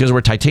 Because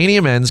where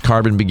titanium ends,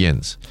 carbon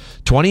begins.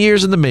 20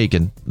 years in the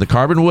making, the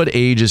carbon wood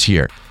age is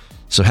here.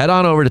 So head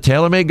on over to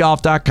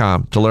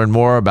TaylorMadeGolf.com to learn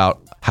more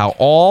about how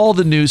all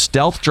the new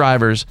Stealth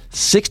Driver's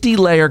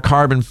 60-layer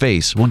carbon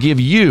face will give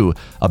you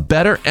a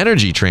better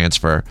energy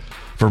transfer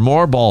for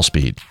more ball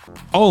speed.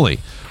 Only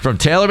from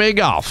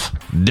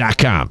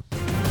TaylorMadeGolf.com.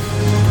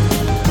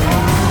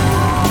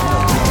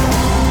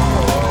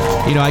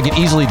 I get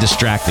easily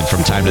distracted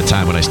from time to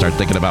time when I start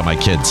thinking about my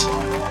kids.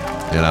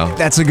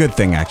 That's a good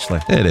thing,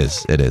 actually. It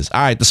is.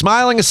 All right, the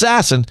smiling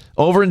assassin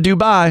over in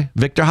Dubai,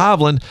 Viktor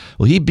Hovland,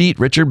 he beat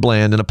Richard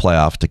Bland in a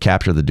playoff to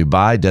capture the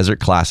Dubai Desert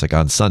Classic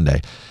on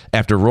Sunday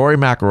after Rory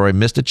McIlroy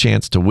missed a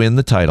chance to win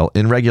the title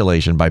in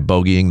regulation by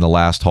bogeying the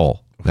last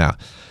hole. Now,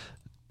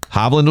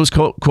 Hovland was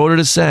quoted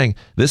as saying,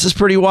 "This is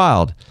pretty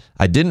wild.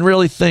 I didn't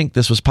really think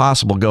this was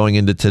possible going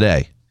into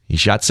today." He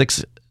shot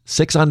 6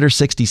 under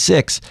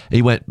 66.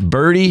 He went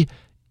birdie,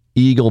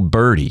 eagle,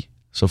 birdie.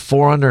 So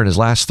 4 under in his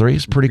last 3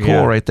 is pretty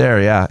cool right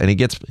there. Yeah. And he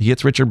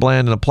gets Richard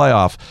Bland in a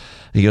playoff.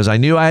 He goes, "I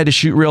knew I had to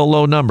shoot real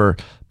low number,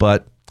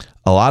 but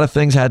a lot of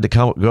things had to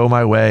go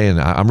my way,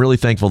 and I'm really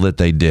thankful that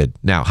they did."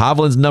 Now,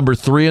 Hovland's number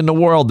 3 in the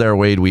world there,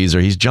 Wade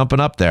Weezer. He's jumping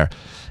up there.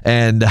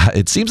 And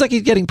it seems like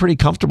he's getting pretty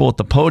comfortable at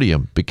the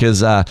podium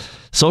because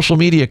social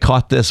media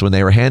caught this when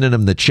they were handing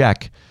him the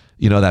check.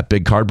 That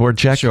big cardboard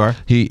check? Sure.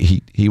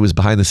 He was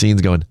behind the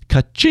scenes going,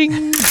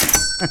 ka-ching.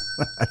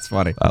 That's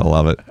funny. I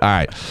love it. All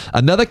right.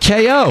 Another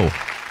KO.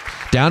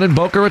 Down in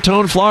Boca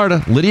Raton,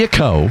 Florida, Lydia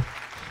Ko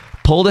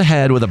pulled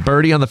ahead with a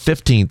birdie on the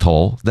 15th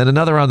hole, then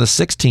another on the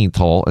 16th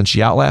hole, and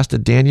she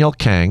outlasted Danielle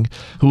Kang,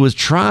 who was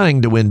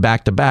trying to win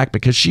back-to-back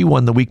because she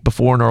won the week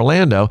before in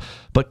Orlando,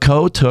 but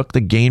Ko took the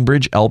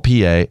Gainbridge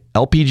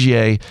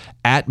LPGA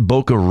at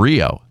Boca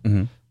Rio.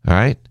 Mm-hmm. All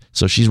right?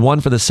 So she's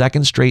won for the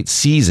second straight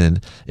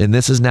season, and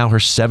this is now her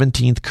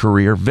 17th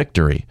career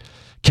victory.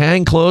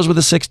 Kang closed with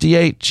a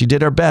 68. She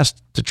did her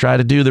best to try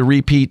to do the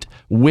repeat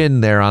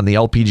win there on the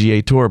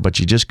LPGA Tour, but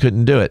she just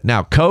couldn't do it.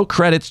 Now, Ko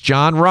credits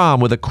John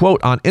Rahm with a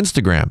quote on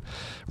Instagram.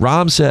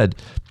 Rahm said,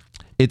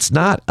 "It's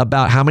not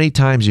about how many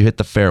times you hit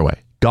the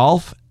fairway.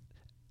 Golf,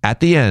 at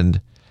the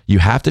end, you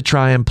have to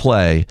try and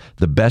play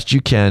the best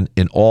you can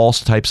in all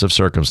types of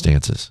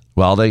circumstances."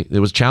 Well, it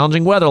was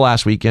challenging weather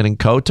last weekend, and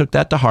Ko took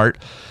that to heart,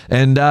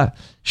 and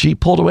she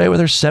pulled away with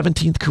her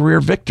 17th career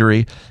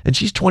victory, and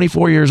she's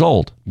 24 years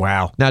old.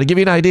 Wow. Now, to give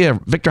you an idea,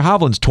 Viktor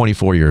Hovland's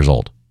 24 years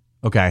old.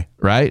 Okay.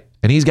 Right?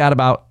 And he's got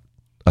about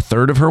a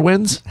third of her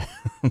wins.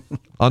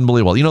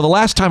 Unbelievable. The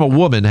last time a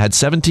woman had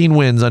 17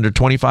 wins under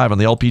 25 on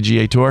the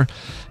LPGA Tour,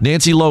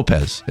 Nancy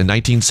Lopez in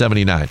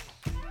 1979.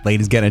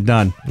 Ladies getting it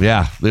done.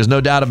 Yeah, there's no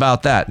doubt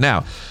about that.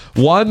 Now,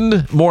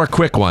 one more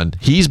quick one.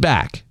 He's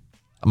back.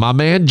 My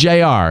man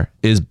JR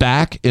is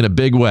back in a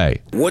big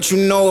way. What you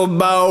know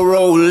about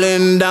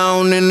rolling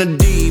down in the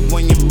deep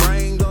when your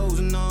brain goes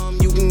numb?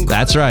 You can.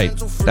 That's right.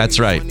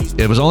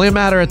 It was only a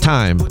matter of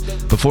time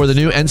before the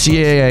new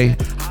NCAA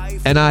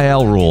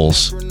NIL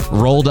rules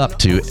rolled up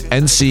to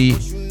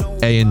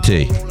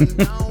NCANT.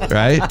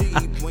 Right?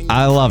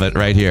 I love it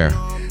right here.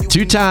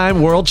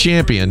 2-time world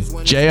champion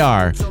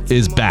JR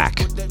is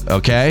back.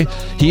 Okay,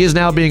 he is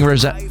now being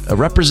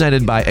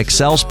represented by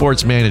Excel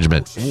Sports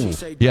Management. Ooh.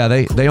 Yeah,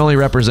 they only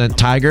represent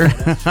Tiger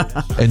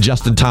and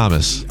Justin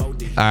Thomas. All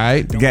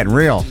right, getting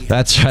real.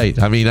 That's right.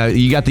 I mean,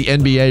 you got the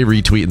NBA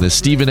retweeting this.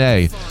 Stephen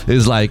A.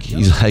 is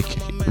he's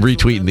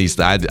retweeting these.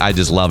 I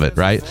just love it.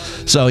 Right.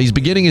 So he's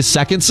beginning his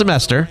second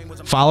semester,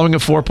 following a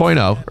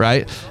 4.0,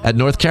 right, at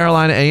North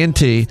Carolina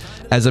A&T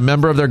as a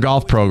member of their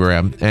golf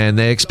program, and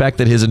they expect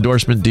that his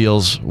endorsement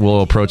deals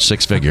will approach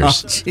 6 figures.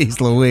 Oh, jeez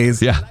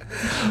Louise. Yeah.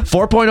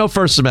 4.0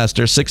 first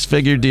semester,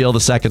 6-figure deal the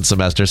second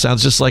semester.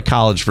 Sounds just like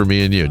college for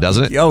me and you,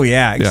 doesn't it? Oh,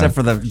 yeah, except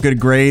for the good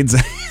grades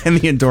and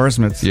the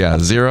endorsements. Yeah,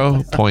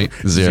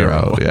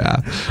 0.0.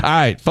 Yeah. All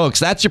right, folks,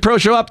 that's your Pro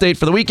Show update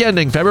for the week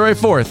ending February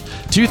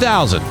 4th,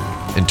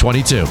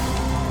 2022.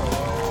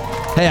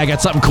 Hey, I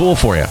got something cool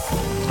for you,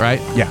 right?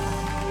 Yeah.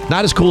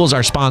 Not as cool as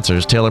our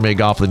sponsors, TaylorMade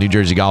Golf and the New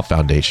Jersey Golf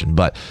Foundation,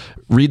 but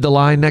read the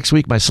line next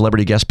week, my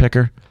celebrity guest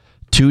picker,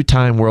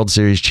 2-time World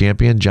Series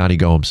champion, Johnny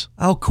Gomes.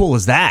 How cool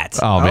is that?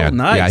 Oh, man.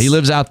 Nice. Yeah, he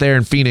lives out there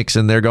in Phoenix,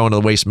 and they're going to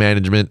the Waste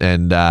Management,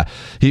 and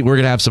we're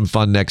going to have some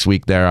fun next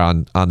week there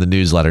on the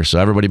newsletter, so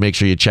everybody make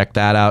sure you check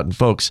that out. And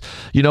folks,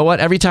 you know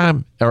what?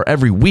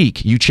 Every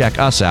week you check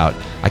us out.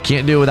 I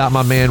can't do it without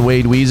my man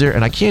Wade Weezer,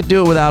 and I can't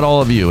do it without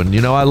all of you, and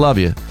you know I love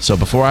you. So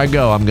before I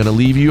go, I'm going to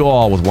leave you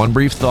all with one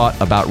brief thought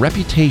about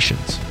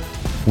reputations.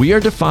 We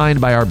are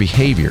defined by our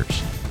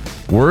behaviors.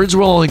 Words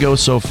will only go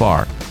so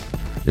far.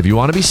 If you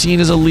want to be seen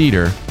as a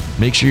leader,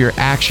 make sure your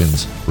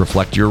actions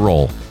reflect your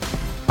role.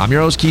 I'm your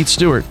host, Keith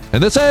Stewart,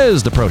 and this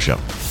is The Pro Show.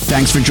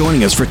 Thanks for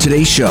joining us for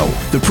today's show.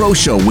 The Pro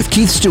Show with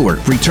Keith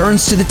Stewart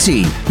returns to the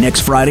T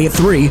next Friday at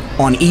 3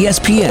 on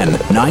ESPN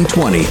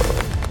 920.